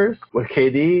Warriors with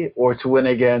KD or to win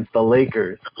against the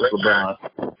Lakers with LeBron?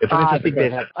 I think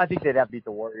they'd have to beat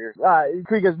the Warriors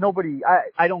because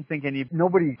I don't think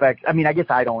nobody expects. I mean, I guess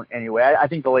I don't anyway. I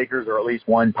think the Lakers are at least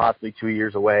 1, possibly 2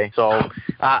 years away. So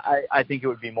I think it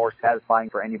would be more satisfying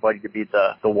for anybody to beat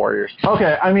the Warriors.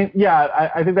 Okay, I mean, yeah,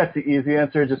 I think that's the easy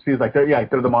answer. It just feels like they're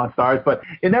the Monstars, but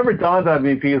it never dawns on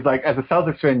me because, like, as a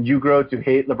Celtics fan, you grow to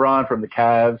hate LeBron from the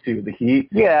Cavs to the Heat.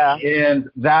 Yeah. And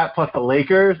that plus the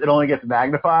Lakers, it only gets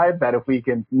magnified that if we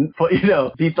can,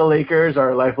 beat the Lakers,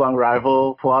 our lifelong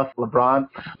rival, plus LeBron.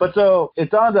 But so it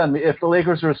dawned on me, if the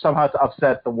Lakers were somehow to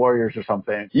upset the Warriors or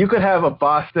something, you could have a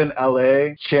Boston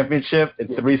LA championship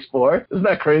in 3 sports. Isn't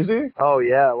that crazy? Oh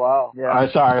yeah, wow. Yeah. I'm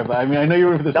sorry, but I mean I know you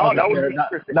were for the No, Celtics that was here,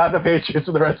 interesting. not the Patriots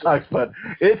or the Red Sox, but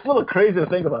it's a little crazy to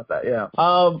think about that. Yeah.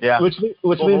 Yeah. Which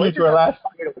leads me to our last.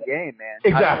 The game, man.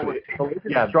 Exactly. The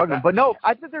Lakers are struggling, but no,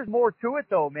 I think there's more to it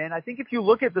though, man. I think if you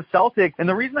look at the Celtics, and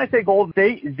the reason I say Golden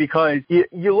State is because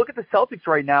you look at the Celtics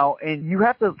right now, and you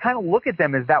have to kind of look at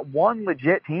them as that one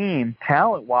legit team,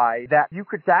 talent-wise, that you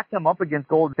could stack them up against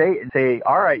Golden State and say,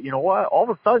 all right, you know what? All of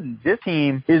a sudden, this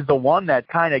team is the one that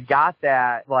kind of got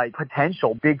that like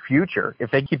potential big future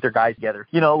if they keep their guys together.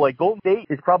 You know, like Golden State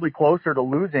is probably closer to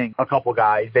losing a couple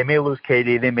guys. They may lose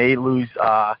KD, they may lose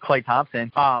Klay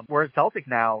Thompson. Whereas Celtics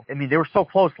now, I mean, they were so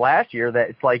close last year that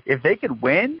it's like if they could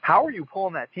win, how are you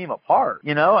pulling that team apart?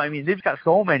 You know, I mean, they've got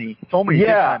so many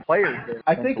big-time players there.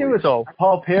 I think it was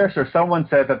Paul Pierce or someone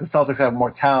said that the Celtics have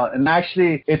more talent. And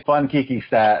actually, it's fun geeky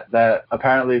stat that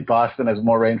apparently Boston has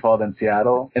more rainfall than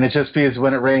Seattle. And it's just because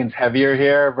when it rains heavier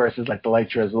here versus like the light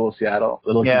drizzle Seattle.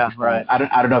 Right.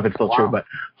 I don't know if it's still true, but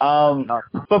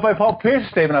by Paul Pierce's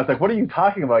statement, I was like, what are you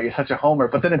talking about? You're such a homer.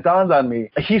 But then it dawns on me,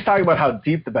 he's talking about how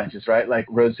deep the bench is, right? Like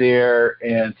Rozier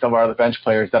and some of our other bench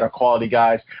players that are quality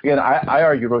guys. Again, I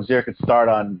argue Rozier could start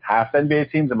on half the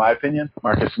NBA teams, in my opinion.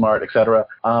 Marcus Smart, etc.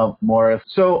 Morris.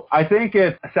 So I think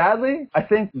sadly, I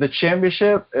think the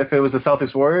championship, if it was the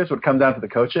Celtics Warriors, would come down to the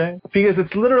coaching. Because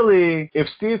it's literally, if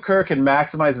Steve Kerr can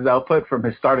maximize his output from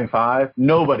his starting 5,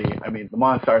 nobody, I mean, the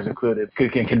Monstars included,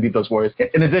 can beat those Warriors,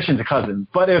 in addition to Cousins.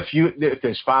 But if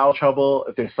there's foul trouble,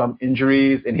 if there's some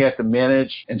injuries, and he has to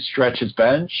manage and stretch his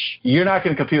bench, you're not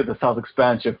going to compete with the Celtics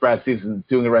bench if Brad Stevens is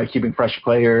doing it right, keeping fresh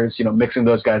players, mixing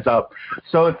those guys up.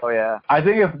 So I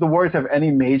think if the Warriors have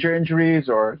any major injuries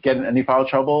or get in any foul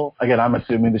trouble, again, I'm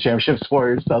assuming the championship's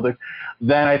Warriors, Celtics,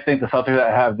 then I think the Celtics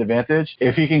have the advantage.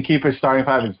 If he can keep his starting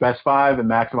 5, his best 5, and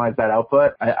maximize that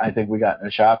output, I think we got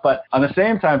a shot. But on the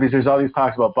same time, because there's all these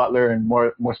talks about Butler and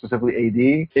more specifically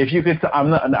AD, if you could,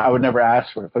 I would never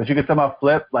ask for it, but if you could somehow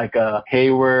flip like a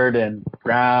Hayward and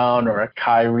Brown or a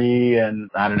Kyrie and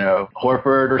I don't know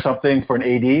Horford or something for an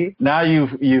AD, now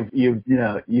you've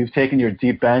taken your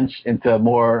deep bench into a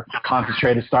more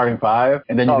concentrated starting 5,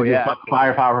 and then you can do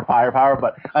firepower.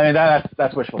 But I mean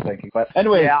that's wishful thinking. But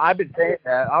anyway, I've been saying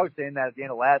that. I was saying that at the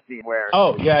end of last season where.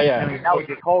 I mean that would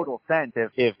make total sense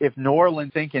if New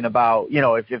Orleans thinking about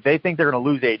if they think they're going to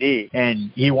lose AD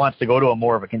and he wants to go to a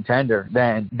more of a contender,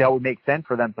 then that would make sense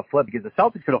for them to flip because the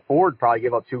Celtics could afford to probably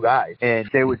give up 2 guys and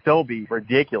they would still be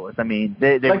ridiculous. I mean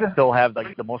they would still have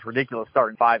like the most ridiculous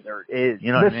starting 5 there is.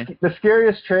 You know what I mean? The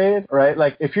scariest trade, right?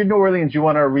 Like if you're New Orleans, you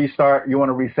want to restart, you want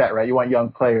to reset, right? You want young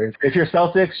players. If you're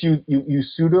Celtics,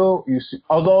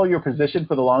 although you're positioned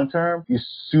for the long term, you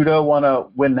pseudo want to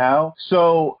win now.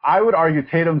 So I would argue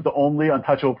Tatum's the only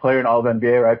untouchable player in all of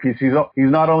NBA, right? Because he's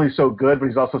not only so good, but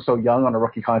he's also so young on a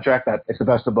rookie contract that it's the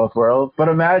best of both worlds. But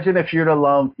imagine if you're to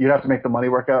lump, you'd have to make the money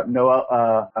work out.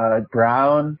 Noah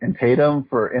Brown and Tatum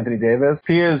for Anthony Davis.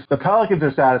 Because the Pelicans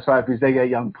are satisfied because they get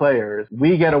young players.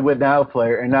 We get a win now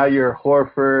player, and now you're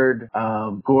Horford,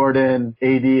 Gordon,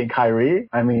 AD, and Kyrie.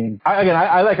 I mean,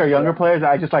 I like our younger players.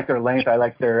 I just like their length. I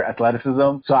like their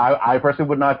athleticism. So I personally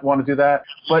would not want to do that.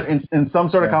 But in some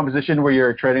sort of composition where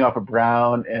you're trading off of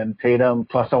Brown and Tatum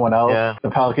plus someone else, the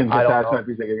Pelicans are satisfied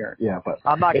because they get but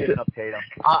I'm not giving up Tatum.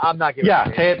 I'm not giving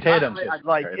up Tatum.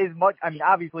 Like as much. I mean,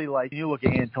 obviously, like you look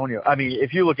at Antonio. I mean,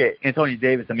 if you look at Antonio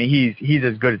Davis, I mean, he's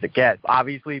as good as it gets,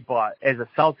 obviously. But as a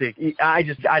Celtic, I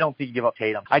don't think you give up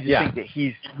Tatum. I just think that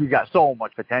he's got so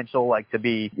much potential, like to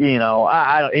be,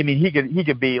 I mean, he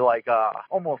could be like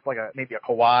almost like maybe a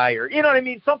Kawhi or you know what I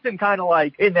mean, something kind of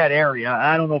like in that area.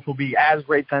 I don't know if he'll be as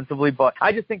great defensively, but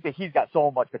I just think that he's got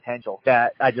so much potential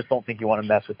that I just don't think you want to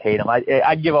mess with Tatum.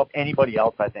 I'd give up anybody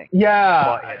else, I think.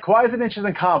 Yeah, Kawhi's an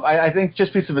interesting comp. I think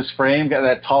just because of his frame, got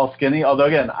that tall, skinny. Although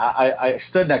again, I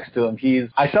stood next to him.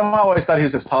 I somehow always thought he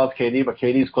was as tall as KD, but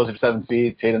KD's closer to 7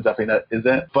 feet. Tatum's definitely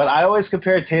isn't. But I always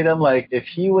compared Tatum like if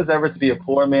he was ever to be a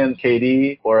poor man's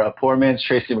KD or a poor man's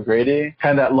Tracy McGrady,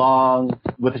 kind of that long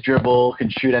with a dribble, can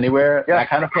shoot anywhere, that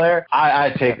kind of player.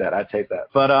 I'd take that.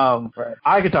 But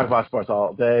I could talk about sports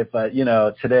all day, but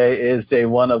today is day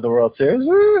 1 of the World Series.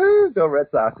 Woo-hoo, go Red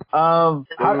Sox. How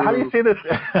do you see this?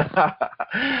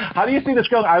 How do you see this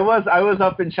going? I was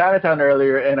up in Chinatown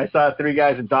earlier and I saw 3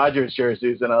 guys in Dodgers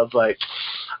jerseys and I was like,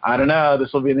 I don't know.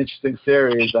 This will be an interesting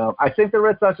series. I think the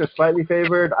Red Sox are slightly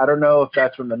favored. I don't know if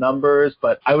that's from the numbers,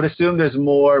 but I would assume there's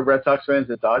more Red Sox fans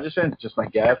than Dodgers fans. It's just my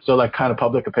guess. So like kind of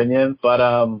public opinion. But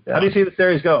how do you see the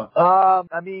series going?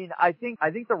 I mean, I think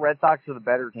the Red Sox are the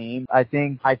better team. I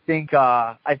think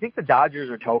the Dodgers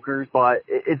are chokers, but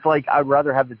it's like I'd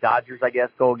rather have the Dodgers, I guess,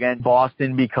 go against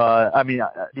Boston against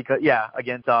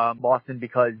Boston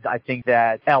because I think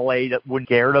that LA wouldn't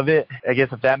get scared of it. I guess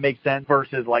if that makes sense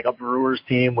versus like a Brewers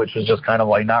team, which was just kind of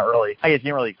like not really. I guess you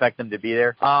didn't really expect them to be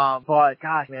there. But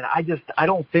gosh, man, I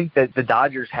don't think that the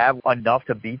Dodgers have enough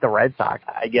to beat the Red Sox.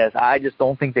 I guess I just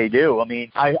don't think they do. I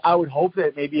mean, I would hope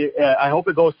that maybe I hope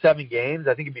it goes 7 games.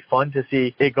 I think it'd be fun to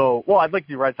see it go. Well, I'd like to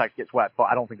see the Red Sox get swept, but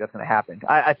I don't think that's going to happen.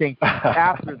 I think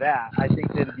after that, I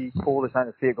think it'd be cool to kind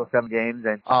of see it go 7 games.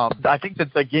 And I think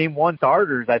that the game 1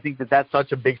 starters, I think that that's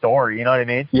such a big story. You know what I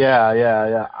mean?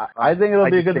 Yeah. I think it'll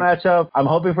be a good matchup. I'm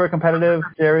hoping for a competitive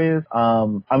series.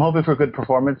 I'm hoping for a good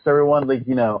performance to everyone. Like,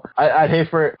 you know, I'd hate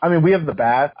for, I mean, we have the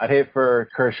bat. I'd hate for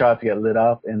Kershaw to get lit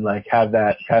up and like have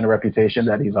that kind of reputation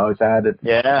that he's always had.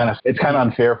 It's kind of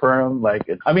unfair for him. Like,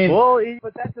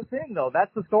 but that's the thing though.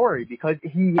 That's the story because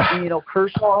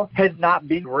Kershaw has not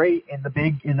been great in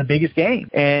the biggest game,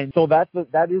 and so that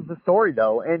is the story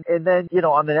though. And then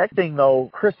on the next thing though,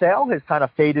 Chris Sale has kind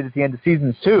of faded at the end of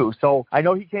seasons too. So I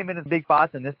know he came in as big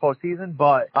spots in this postseason,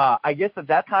 but I guess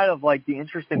that's kind of like the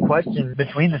interesting question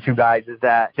between the two guys is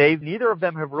that neither of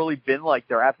them have really been like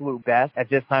their absolute best at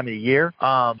this time of the year.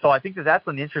 So I think that's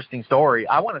an interesting story.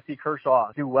 I want to see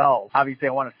Kershaw do well. Obviously,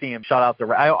 I want to see him shut out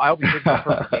I hope he did the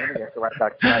first game against the Red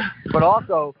Sox tonight. But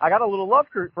also, I got a little love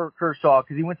for Kershaw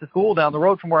because he went to school down the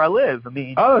road from where I live. I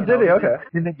mean, did he? Okay.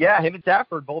 Him and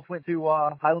Stafford both went to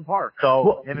Highland Park.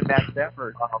 So him and Matt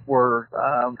Stafford were,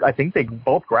 I think they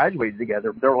both graduated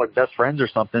together. They were like best friends or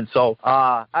something. So,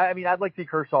 I mean, I'd like to see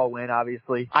Kershaw win,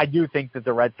 obviously. I do think that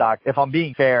the Red Sox, if I'm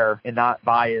being fair and not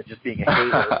biased, just being a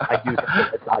hater, I do think the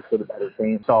Red Sox are the better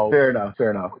team. So fair enough.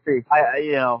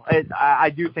 I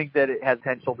do think that it has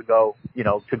potential to go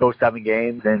 7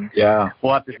 games, and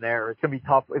we'll have to there. It's gonna be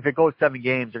tough if it goes 7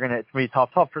 games. It's gonna be a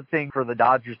tougher thing for the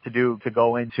Dodgers to do to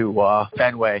go into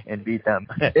Fenway and beat them.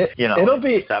 It'll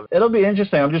be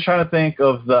interesting. I'm just trying to think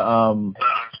of the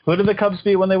who did the Cubs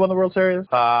beat when they won the World Series?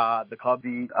 The Cubs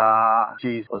beat.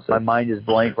 My mind is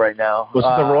blank right now. Was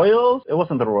it the Royals? It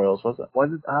wasn't the Royals, was it?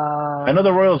 Was it? I know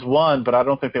the Royals won, but I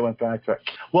don't think they went back to it.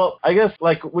 Well, I guess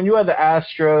like when you had the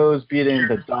Astros beating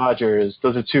the Dodgers,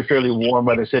 those are 2 fairly warm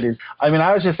weather cities. I mean,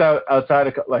 I was just outside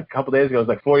a couple days ago. It was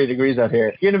like 40 degrees out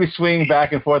here. You're gonna be swinging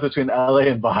back and forth between LA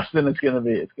and Boston. It's gonna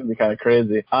be kind of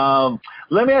crazy.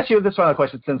 Let me ask you this final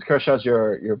question, since Kershaw's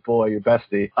your boy, your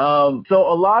bestie. So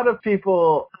a lot of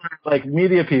people, like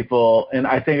media people, and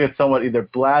I think it's somewhat either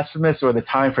blasphemous or the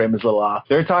time frame is a little off.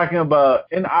 They're talking about,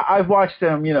 and I've watched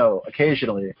them,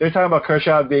 occasionally. They're talking about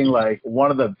Kershaw being like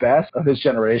one of the best of his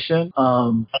generation.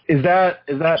 Is that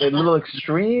a little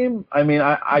extreme? I mean,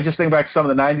 I just think back to some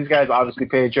of the 90s guys, obviously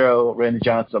Pedro, Randy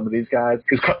Johnson, some of these guys.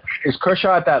 Is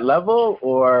Kershaw at that level,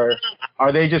 or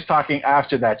are they just talking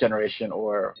after that generation,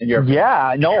 or in your opinion?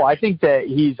 Yeah, no, I think that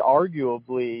he's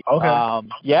arguably okay.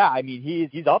 I mean,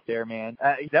 he's up there, man.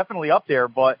 He's definitely up there,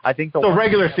 but I think the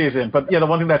regular season, but the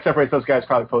one thing that separates those guys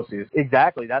probably postseason.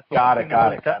 Exactly, that's the got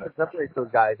it. Separates those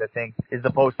guys, I think, is the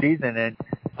postseason. And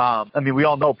I mean, we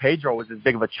all know Pedro was as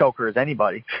big of a choker as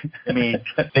anybody. I mean,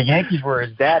 the Yankees were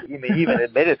his daddy. I mean, he even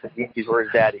admitted that the Yankees were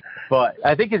his daddy. But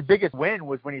I think his biggest win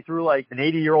was when he threw like an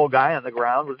 80-year-old guy on the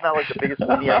ground. Wasn't that like the biggest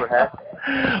win he ever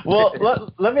had? Well,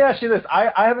 let me ask you this.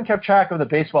 I haven't kept track of the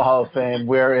Baseball Hall of Fame,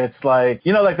 where it's like,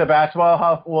 like the Basketball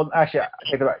Hall. Well, actually, I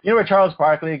take it back. Where Charles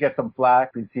Barkley gets some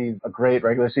flack because he's a great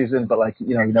regular season, but like, he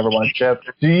never won a chip.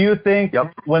 Do you think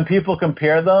when people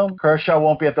compare them, Kershaw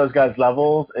won't be at those guys'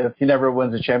 levels if he never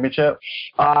wins a championship?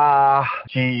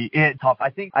 It's tough. I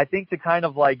think to kind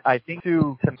of like,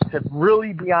 to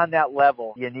really be on that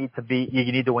level, you need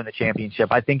to win the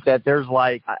championship. I think that there's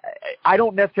like, I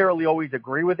don't necessarily always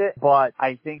agree with it, but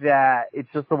I think that it's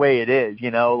just the way it is,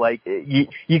 like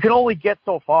you can only get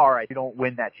so far if you don't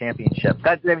win that championship.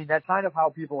 That's kind of how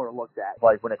people are looked at,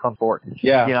 like when it comes forward.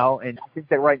 Yeah. And I think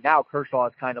that right now Kershaw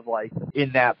is kind of like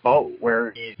in that boat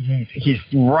where he's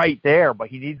right there, but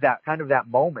he needs that kind of that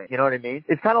moment. You know what I mean?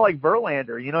 it's kind of like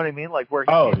Verlander, you know what I mean? Like where he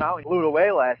came out and blew it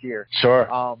away last year. Sure.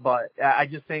 But I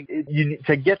just think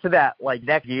to get to that like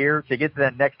next year, to get to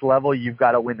that next level, you've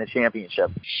got to win the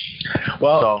championship.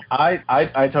 Well, I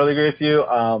totally agree with you.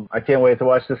 I can't wait to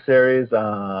watch this series.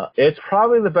 It's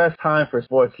probably the best time for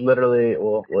sports, literally.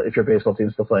 Well, if your baseball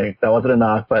team's still playing, that wasn't a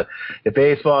knock, but you got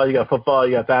baseball, you got football,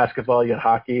 you got basketball, you got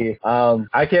hockey.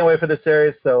 I can't wait for this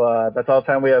series. So that's all the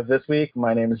time we have this week.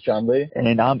 My name is John Lee.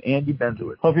 And I'm Andy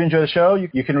Benzowitz. Hope you enjoy the show.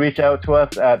 You can reach out to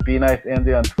us at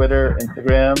BeNiceAndy on Twitter,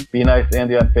 Instagram,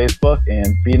 BeNiceAndy on Facebook,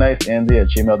 and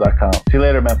BeNiceAndy@gmail.com. See you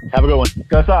later, man. Have a good one.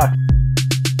 Go Sox.